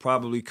 We'll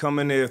probably come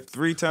in there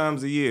 3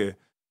 times a year,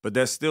 but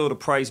that's still the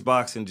Price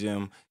Boxing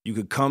Gym. You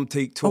could come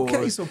take tours.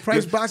 Okay, so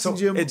Price Boxing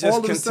Gym,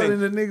 all of a sudden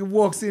the nigga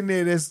walks in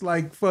there that's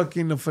like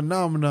fucking a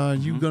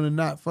phenomenon. You gonna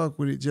not fuck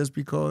with it just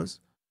because?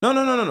 No.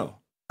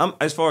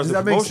 As far as the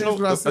promotional,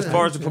 part, that's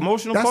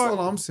all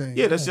I'm saying.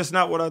 Yeah, that's just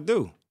not what I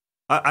do.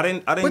 I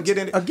didn't get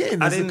in.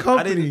 Again, as a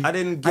company, I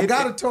didn't get. I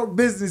gotta talk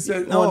business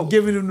on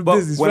giving them the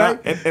business, right?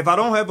 If I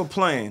don't have a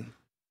plan,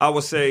 I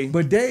would say.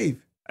 But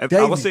Dave,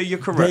 I would say you're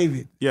correct.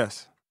 David,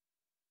 yes.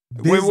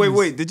 Business.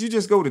 Wait. Did you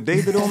just go to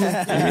David on me?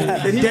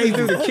 Did he just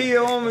do the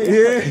kill on me?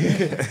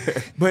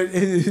 Yeah. But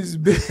it's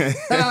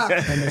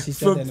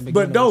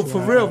but no,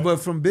 for real.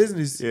 But from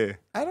business,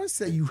 I don't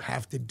say you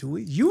have to do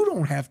it. You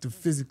don't have to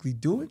physically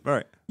do it.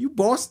 Right. You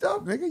bossed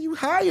up, nigga. You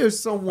hire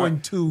someone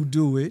to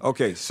do it.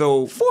 Okay,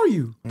 so for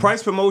you,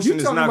 price promotion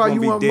is not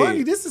going to be dead.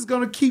 Money. This is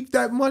going to keep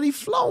that money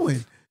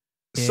flowing.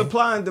 Yeah.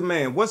 Supply and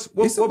demand. What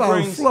about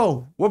brings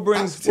flow? What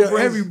brings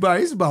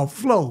everybody? It's about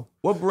flow.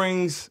 What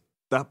brings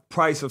the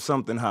price of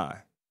something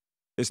high?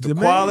 It's the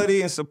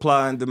quality and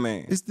supply and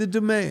demand. It's the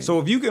demand. So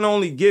if you can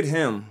only get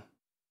him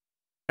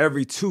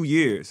every 2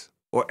 years,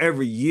 or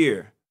every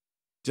year,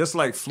 just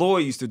like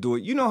Floyd used to do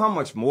it, you know how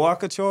much more I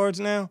could charge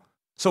now?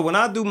 So when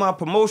I do my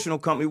promotional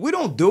company, we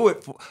don't do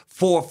it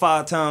 4 or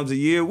 5 times a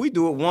year. We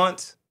do it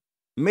once,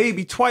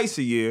 maybe twice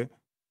a year.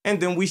 And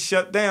then we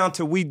shut down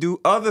till we do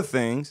other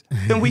things.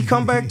 Then we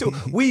come back to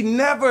it. We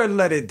never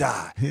let it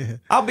die. Yeah.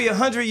 I'll be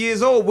 100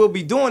 years old. We'll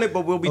be doing it,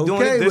 but we'll be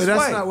doing it this way.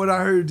 That's not what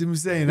I heard him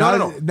saying.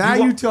 No. Now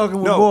you're talking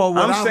more of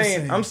what I'm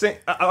saying. I'm saying,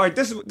 all right,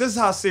 this is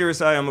how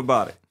serious I am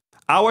about it.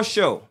 Our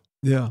show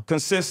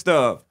consists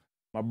of,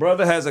 my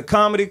brother has a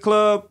comedy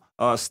club,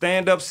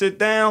 stand-up,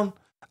 sit-down.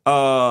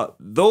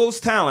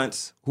 Those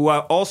talents who I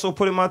also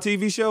put in my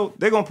TV show,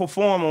 they're going to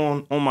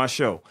perform on my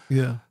show.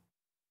 Yeah.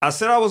 I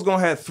said I was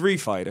going to have 3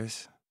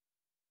 fighters.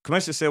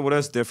 Commissioner said, well,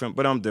 that's different,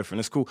 but I'm different.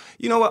 It's cool.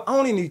 You know what? I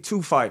only need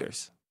 2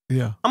 fighters.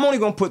 Yeah. I'm only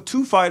going to put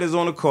 2 fighters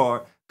on the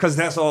card because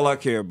that's all I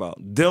care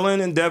about. Dylan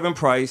and Devin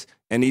Price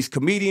and these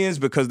comedians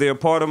because they're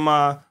part of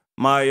my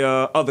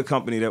other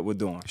company that we're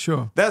doing.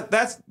 Sure.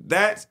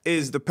 That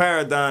is the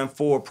paradigm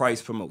for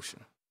price promotion.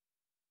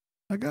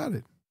 I got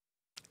it.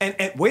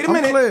 And wait a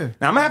minute. Clear.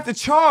 Now I'm going to have to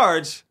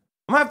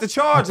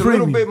charge a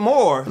little bit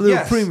more. A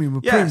little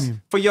premium.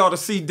 For y'all to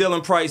see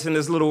Dylan Price in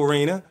this little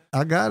arena.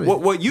 I got it.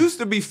 What used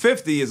to be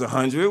 50 is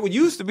 100. What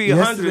used to be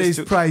 100 is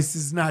Yesterday's price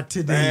is not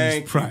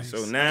today's price.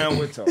 So now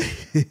we're talking.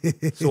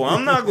 So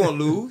I'm not going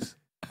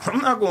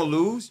to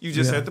lose. You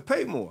just have to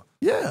pay more.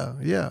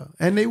 Yeah.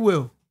 And they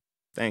will.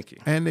 Thank you.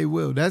 And they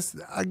will. I just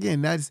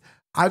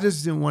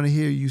didn't want to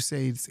hear you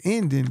say it's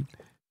ending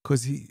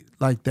because he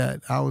like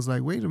that. I was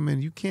like, wait a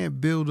minute, you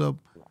can't build up.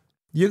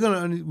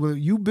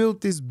 You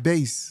built this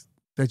base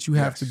that you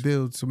have to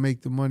build to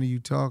make the money you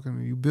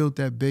talking. You built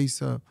that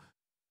base up.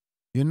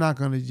 You're not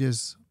going to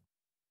just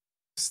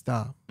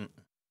stop.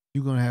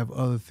 You're going to have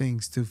other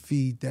things to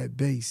feed that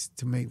base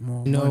to make more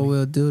money. You know what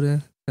we'll do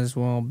then? Because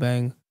we won't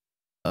bang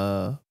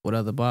with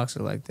other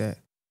boxers like that.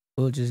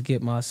 We'll just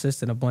get my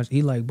assistant a bunch.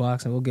 He like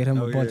boxing. We'll get him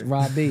a bunch of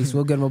Rob Beast.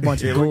 We'll get him a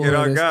bunch of gold. We'll get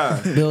our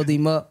guy. Build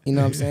him up. You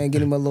know what I'm saying?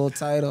 Get him a little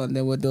title, and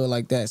then we'll do it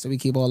like that. So we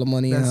keep all the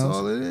money in house. That's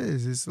all it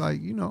is. It's like,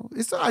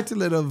 it's all right to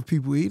let other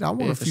people eat. I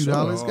want a few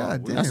dollars.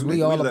 God damn. That's what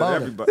we all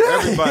about.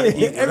 Everybody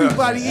eat.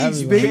 Everybody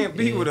eats, baby. You can't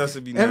be with us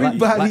if you never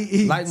Everybody eat.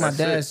 eats. Like my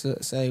dad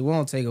say, we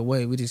don't take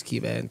away. We just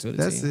keep adding to the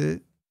team. That's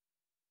it.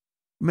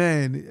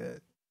 Man,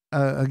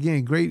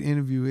 again, great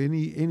interview.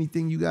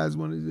 Anything you guys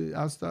wanted to,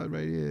 I'll start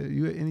right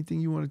here. Anything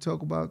you want to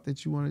talk about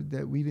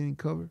that we didn't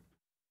cover?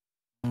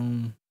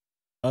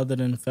 Other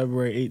than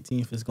February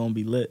 18th, it's gonna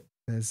be lit.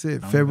 That's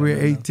it.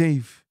 February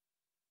 18th.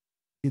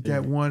 Get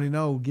that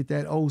 1-0. Get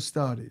that O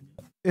started.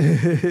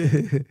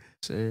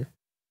 Sure.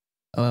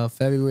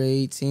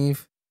 February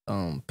 18th,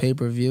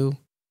 pay-per-view.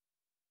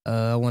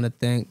 I want to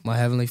thank my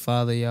Heavenly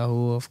Father,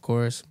 Yahuwah, of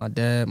course, my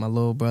dad, my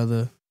little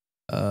brother,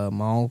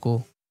 my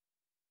uncle.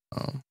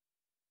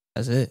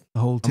 That's it.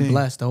 The whole team. I'm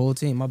blessed. The whole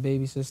team. My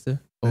baby sister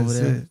over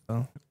there. It.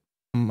 So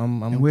I'm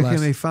and where blessed.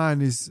 can they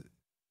find this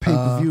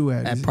pay-per-view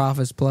at? At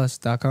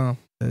ProfitsPlus.com.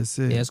 That's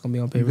it. Yeah, it's going to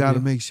be on pay-per-view. You got to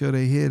make sure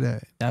they hear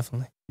that.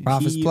 Definitely.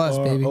 Profits Plus,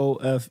 baby.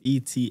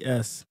 PROFETS.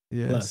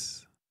 Yes.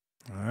 Plus.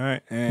 All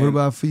right. And what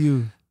about for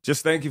you?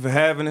 Just thank you for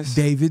having us.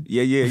 David.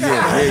 Yeah.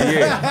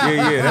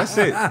 That's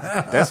it.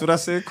 That's what I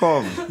said.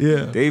 Call me.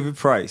 Yeah. David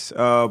Price.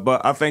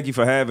 But I thank you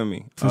for having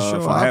me. For sure.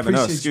 For I having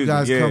appreciate us. you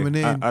guys coming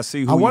in. I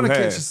see who I want you to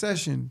have. catch a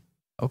session.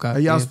 Okay. Are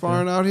y'all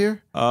sparring out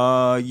here?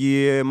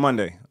 Yeah,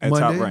 Monday at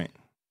Top Rank.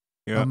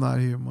 Yeah. I'm not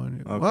here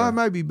Monday. Okay. Well, I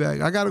might be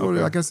back. I got to go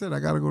to, like I said, I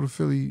got to go to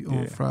Philly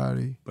on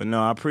Friday. But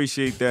no, I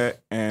appreciate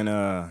that. And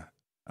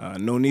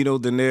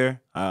Nonito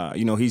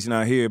Daenerys, he's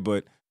not here,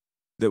 but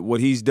what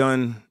he's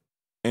done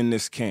in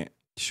this camp.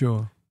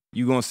 Sure.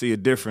 You're going to see a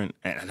different,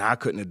 and I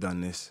couldn't have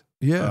done this.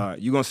 Yeah.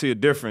 You're going to see a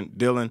different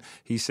Dylan.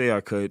 He say I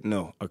could.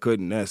 No, I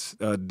couldn't. That's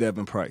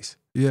Devin Price.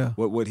 Yeah.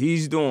 What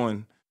he's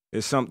doing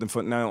is something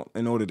for now.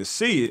 In order to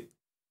see it,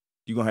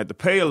 you're going to have to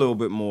pay a little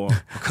bit more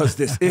because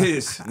this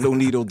is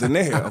Nonito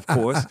Daenerys, of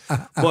course.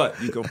 But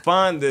you can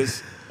find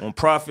this on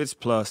Profits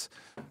Plus,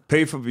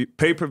 pay-per-view,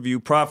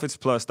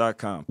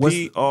 profitsplus.com.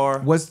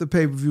 What's the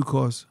pay-per-view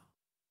cost?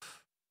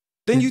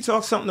 Then you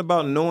talk something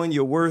about knowing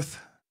your worth.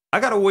 I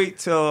got to wait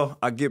till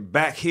I get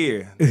back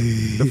here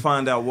to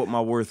find out what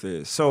my worth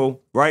is. So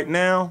right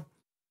now,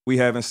 we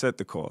haven't set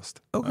the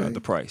cost,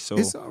 the price. So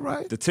it's all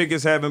right. The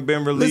tickets haven't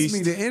been released.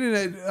 Listen, the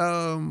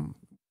internet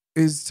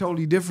is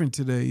totally different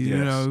today.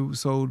 You know,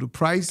 so the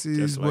price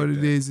is like what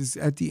it is. It's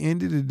at the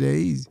end of the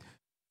day,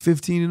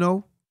 15-0.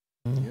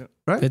 Mm-hmm. Yep.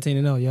 Right?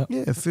 15-0, yep.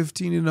 Yeah,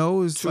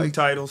 15-0 is 2 like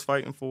titles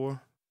fighting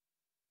for.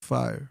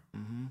 Fire.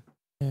 Mm-hmm.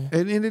 Yeah.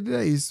 At the end of the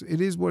day, it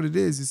is what it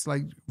is. It's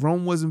like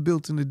Rome wasn't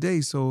built in a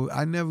day, so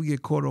I never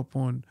get caught up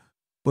on.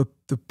 But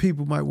the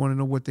people might want to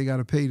know what they got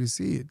to pay to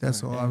see it.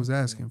 That's all I was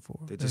asking for.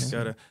 They just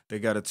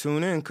gotta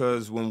tune in,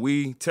 because when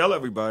we tell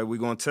everybody, we're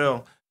gonna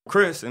tell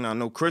Chris, and I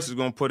know Chris is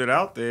gonna put it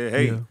out there.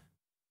 Hey,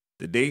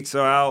 the dates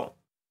are out,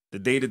 the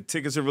date of the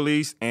tickets are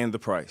released, and the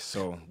price.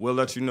 So we'll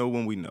let you know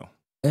when we know.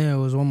 And it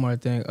was one more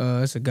thing.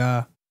 It's a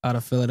guy out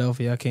of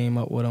Philadelphia. I came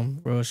up with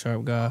him, real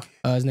sharp guy.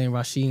 His name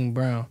Rasheem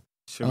Brown.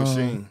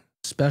 Machine.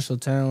 Special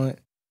talent.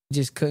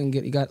 just couldn't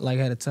get. He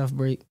had a tough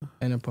break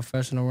in the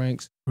professional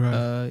ranks.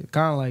 Right.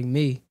 Kind of like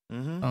me.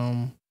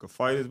 Could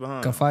fight his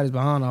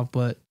behind. Off,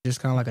 but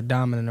just kind of like a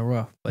diamond in the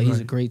rough. But he's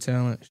a great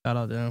talent. Shout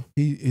out to him.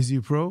 Is he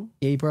a pro?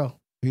 Yeah, he pro.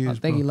 I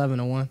think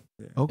 11-1.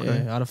 Yeah.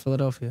 Okay. Yeah, out of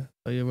Philadelphia.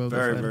 So you're a real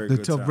Very, good very fighter.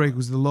 The tough break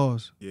was the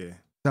loss. Yeah. Is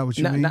that what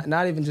you mean?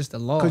 Not even just the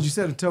loss. Because you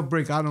said a tough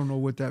break. I don't know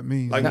what that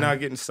means. Like not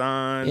getting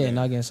signed. Yeah,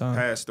 not getting signed.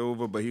 Passed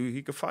over, but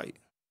he could fight.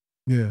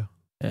 Yeah.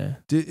 Yeah.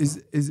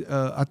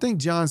 I think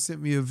John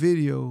sent me a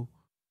video.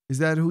 Is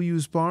that who you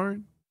was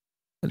sparring?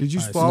 Did you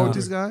spar with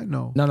this guy?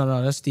 No.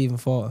 No. That's Stephen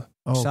Fulton.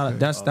 Okay. Shout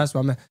out. That's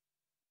my man.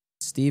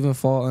 Stephen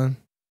Fulton,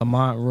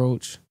 Lamont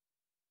Roach,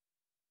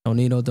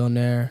 Nonito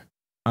Donaire,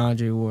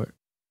 Andre Ward.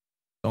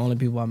 The only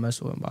people I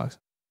mess with in boxing.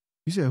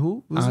 You said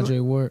who? Andre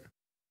Ward.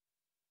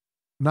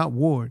 Not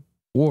Ward.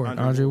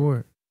 Andre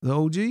Ward. The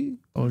OG?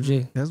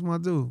 OG. That's my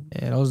dude.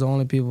 Yeah, those are the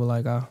only people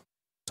like I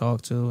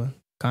talk to and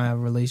kind of have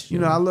a relationship. You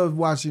know, I love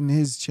watching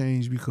his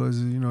change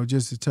because,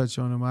 just to touch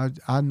on him,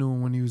 I knew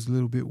him when he was a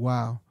little bit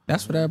wild.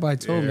 That's what everybody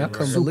told me. I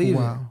couldn't Super believe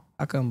wild. it.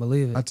 I couldn't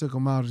believe it. I took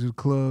him out to the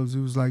clubs. It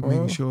was like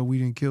making sure we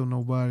didn't kill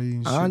nobody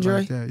and shit Andre?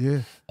 like that.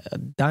 Yeah.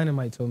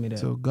 Dynamite told me that.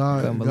 So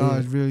God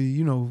really,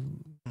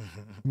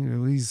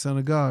 he's the son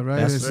of God, right?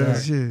 That's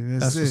That's shit.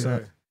 That's it. what's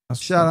up.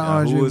 Shout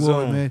out Andre Ward,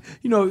 on? man.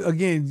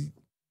 Again,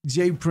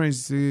 Jay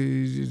Prince,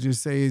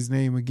 just say his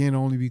name again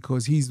only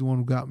because he's the one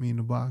who got me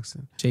into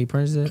boxing. Jay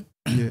Prince did?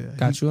 Yeah.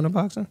 Got you into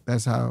boxing?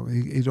 That's how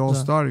it all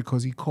started,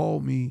 because he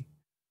called me,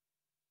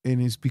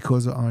 and it's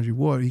because of Andre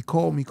Ward. He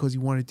called me because he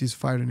wanted this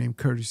fighter named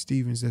Curtis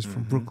Stevens that's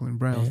from Brooklyn,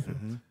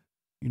 Brownsville.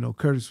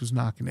 Curtis was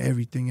knocking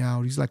everything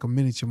out. He's like a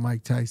miniature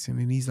Mike Tyson,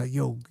 and he's like,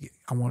 yo,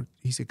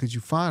 he said, could you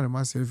find him?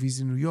 I said, if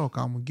he's in New York,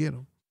 I'm going to get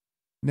him.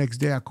 Next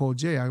day, I called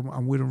Jay.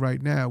 I'm with him right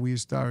now. We at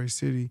Starry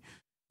City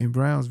in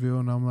Brownsville,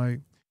 and I'm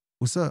like,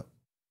 what's up?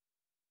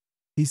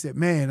 He said,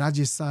 man, I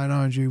just signed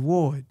Andre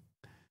Ward.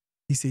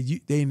 He said,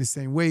 they in the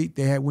same weight.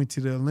 They went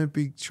to the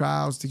Olympic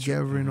trials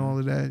together and all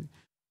of that.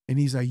 And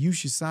he's like, you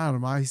should sign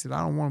him. He said,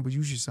 I don't want him, but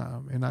you should sign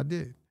him. And I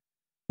did.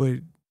 But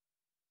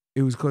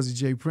it was because of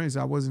Jay Prince.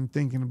 I wasn't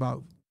thinking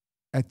about,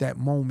 at that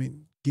moment,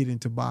 getting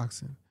into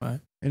boxing. Right.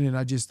 And then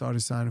I just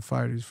started signing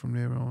fighters from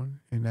there on.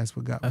 And that's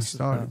what got me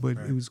started. But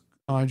it was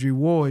Andre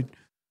Ward,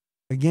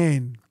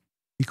 again,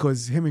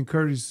 because him and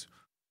Curtis,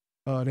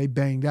 they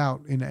banged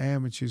out in the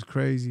amateurs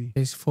crazy.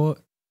 They fought?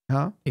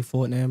 Huh? They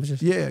fought in the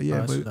amateurs?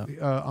 Yeah,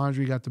 but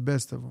Andre got the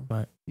best of him.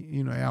 Right.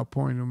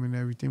 Outpointing him and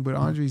everything. But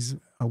Andre's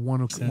a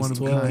one of a kind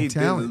talent. He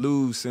didn't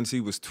lose since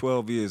he was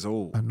 12 years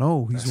old. I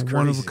know. He's a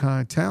one of a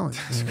kind talent.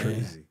 That's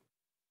crazy.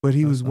 But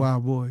he was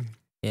wild boy.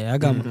 Yeah, I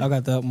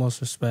got the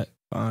utmost respect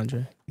for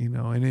Andre.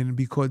 And then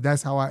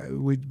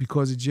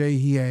because of Jay,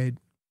 he had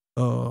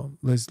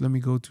let me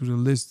go through the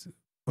list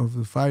of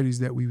the fighters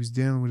that we was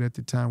dealing with at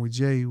the time with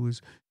Jay. It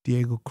was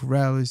Diego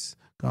Corrales,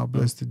 God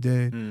bless the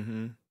dead.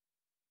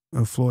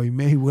 Floyd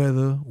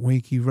Mayweather,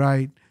 Winky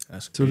Wright.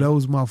 So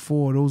those were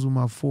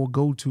my four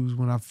go-tos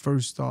when I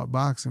first started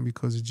boxing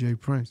because of Jay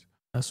Prince.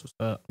 That's what's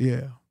up.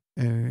 Yeah.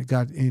 And it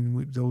got in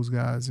with those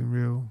guys and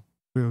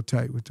real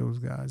tight with those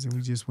guys. And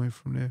we just went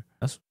from there.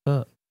 That's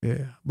what's up.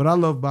 Yeah. But I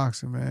love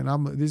boxing, man.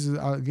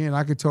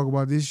 I could talk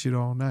about this shit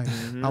all night.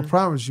 I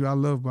promise you, I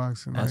love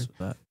boxing. That's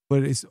what's up.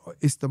 But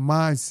it's the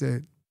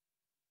mindset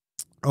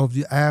of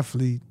the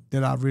athlete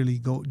that I really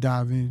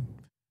dive in,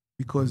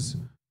 because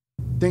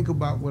think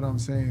about what I'm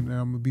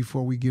saying.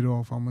 Before we get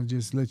off, I'm gonna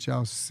just let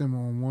y'all simmer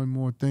on one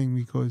more thing,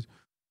 because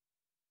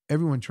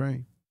everyone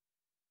train.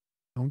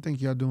 Don't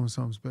think y'all doing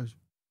something special.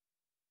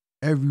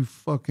 Every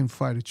fucking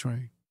fighter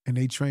train, and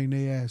they train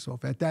their ass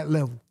off at that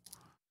level.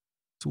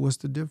 So what's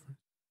the difference,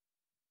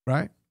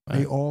 right?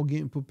 They all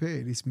getting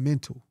prepared. It's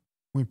mental.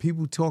 When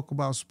people talk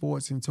about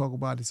sports and talk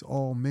about it's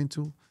all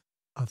mental,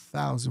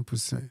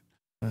 1,000%.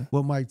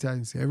 What Mike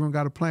Tyson said, everyone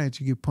got a plan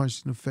until you get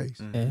punched in the face.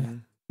 Yeah.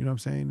 You know what I'm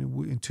saying?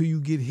 Until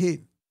you get hit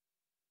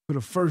for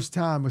the first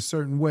time a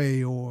certain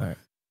way or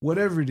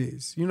whatever it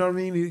is. You know what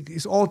I mean?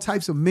 It's all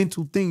types of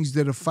mental things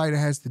that a fighter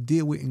has to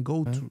deal with and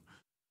go through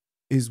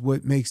is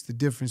what makes the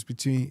difference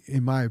between,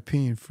 in my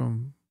opinion,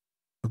 from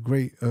a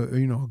great, a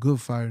good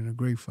fighter and a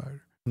great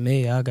fighter.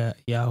 Me, I got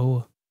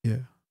Yahuwah. Yeah.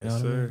 You know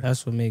what I mean?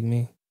 That's what make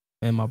me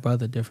and my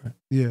brother different.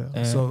 Yeah.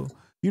 And so,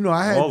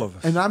 I had, all of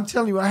us. And I'm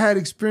telling you, I had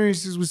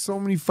experiences with so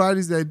many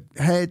fighters that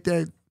had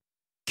that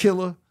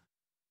killer,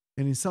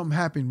 and then something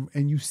happened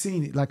and you've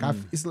seen it. Like,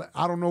 it's like,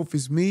 I don't know if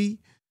it's me,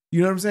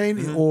 you know what I'm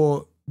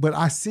saying? But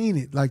I seen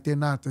it, like they're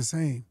not the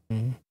same.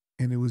 And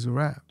it was a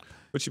wrap.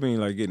 What you mean,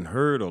 like getting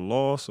hurt or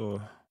lost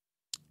or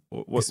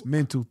what? It's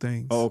mental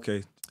things. Oh,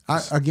 okay.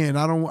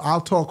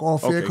 I'll talk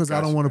off air because I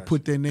don't want to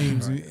put their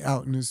names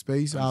out in the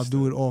space. I'll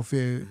do it off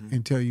air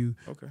and tell you.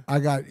 Okay. I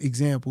got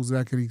examples that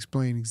I could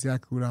explain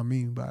exactly what I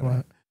mean by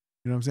that.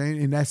 You know what I'm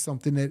saying? And that's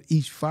something that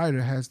each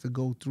fighter has to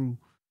go through.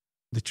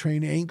 The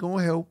trainer ain't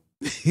gonna help.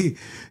 You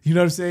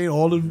know what I'm saying?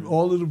 All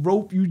of the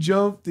rope you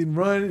jumped and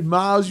run and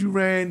miles you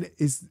ran,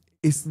 it's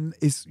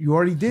you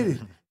already did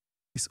it.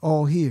 It's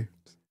all here.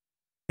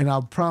 And I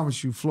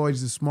promise you,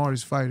 Floyd's the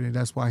smartest fighter, and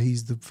that's why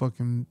he's the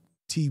fucking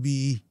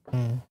TBE.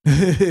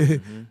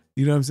 Mm-hmm.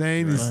 You know what I'm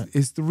saying? Right.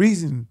 It's the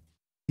reason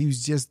he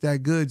was just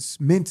that good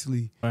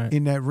mentally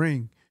in that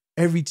ring.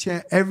 Every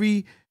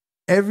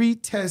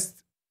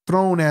test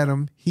thrown at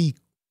him, he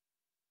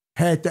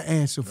had the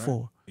answer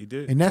for. He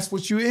did. And that's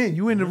what you're in.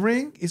 You in the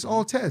ring, it's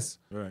all tests.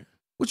 Right.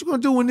 What you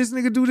gonna do when this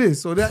nigga do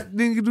this or that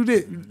nigga do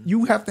this?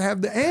 You have to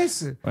have the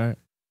answer. Right.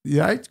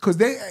 Right? Because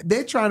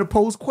they're trying to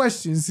pose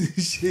questions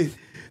and shit.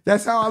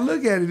 That's how I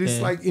look at it.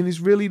 It's like, and it's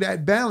really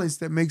that balance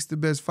that makes the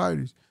best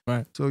fighters.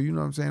 Right. So, you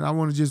know what I'm saying? I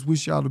want to just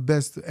wish y'all the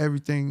best of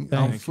everything.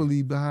 I'm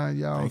fully behind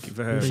y'all. Thank you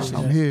for having me.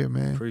 I'm here,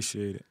 man.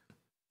 Appreciate it.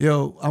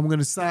 Yo, I'm going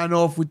to sign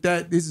off with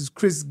that. This is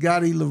Chris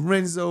Gotti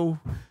Lorenzo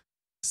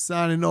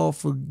signing off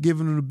for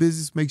giving them the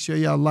business. Make sure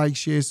y'all like,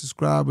 share,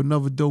 subscribe.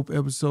 Another dope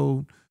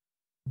episode.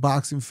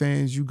 Boxing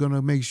fans, you're going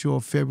to make sure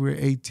February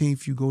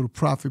 18th you go to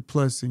Profit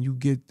Plus and you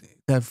get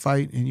that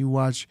fight and you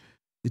watch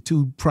the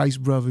two Price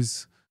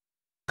brothers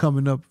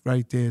coming up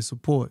right there.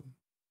 Support.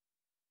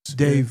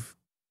 Dave,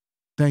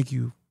 thank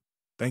you.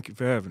 Thank you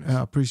for having us.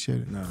 I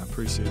appreciate it. I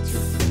appreciate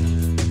you.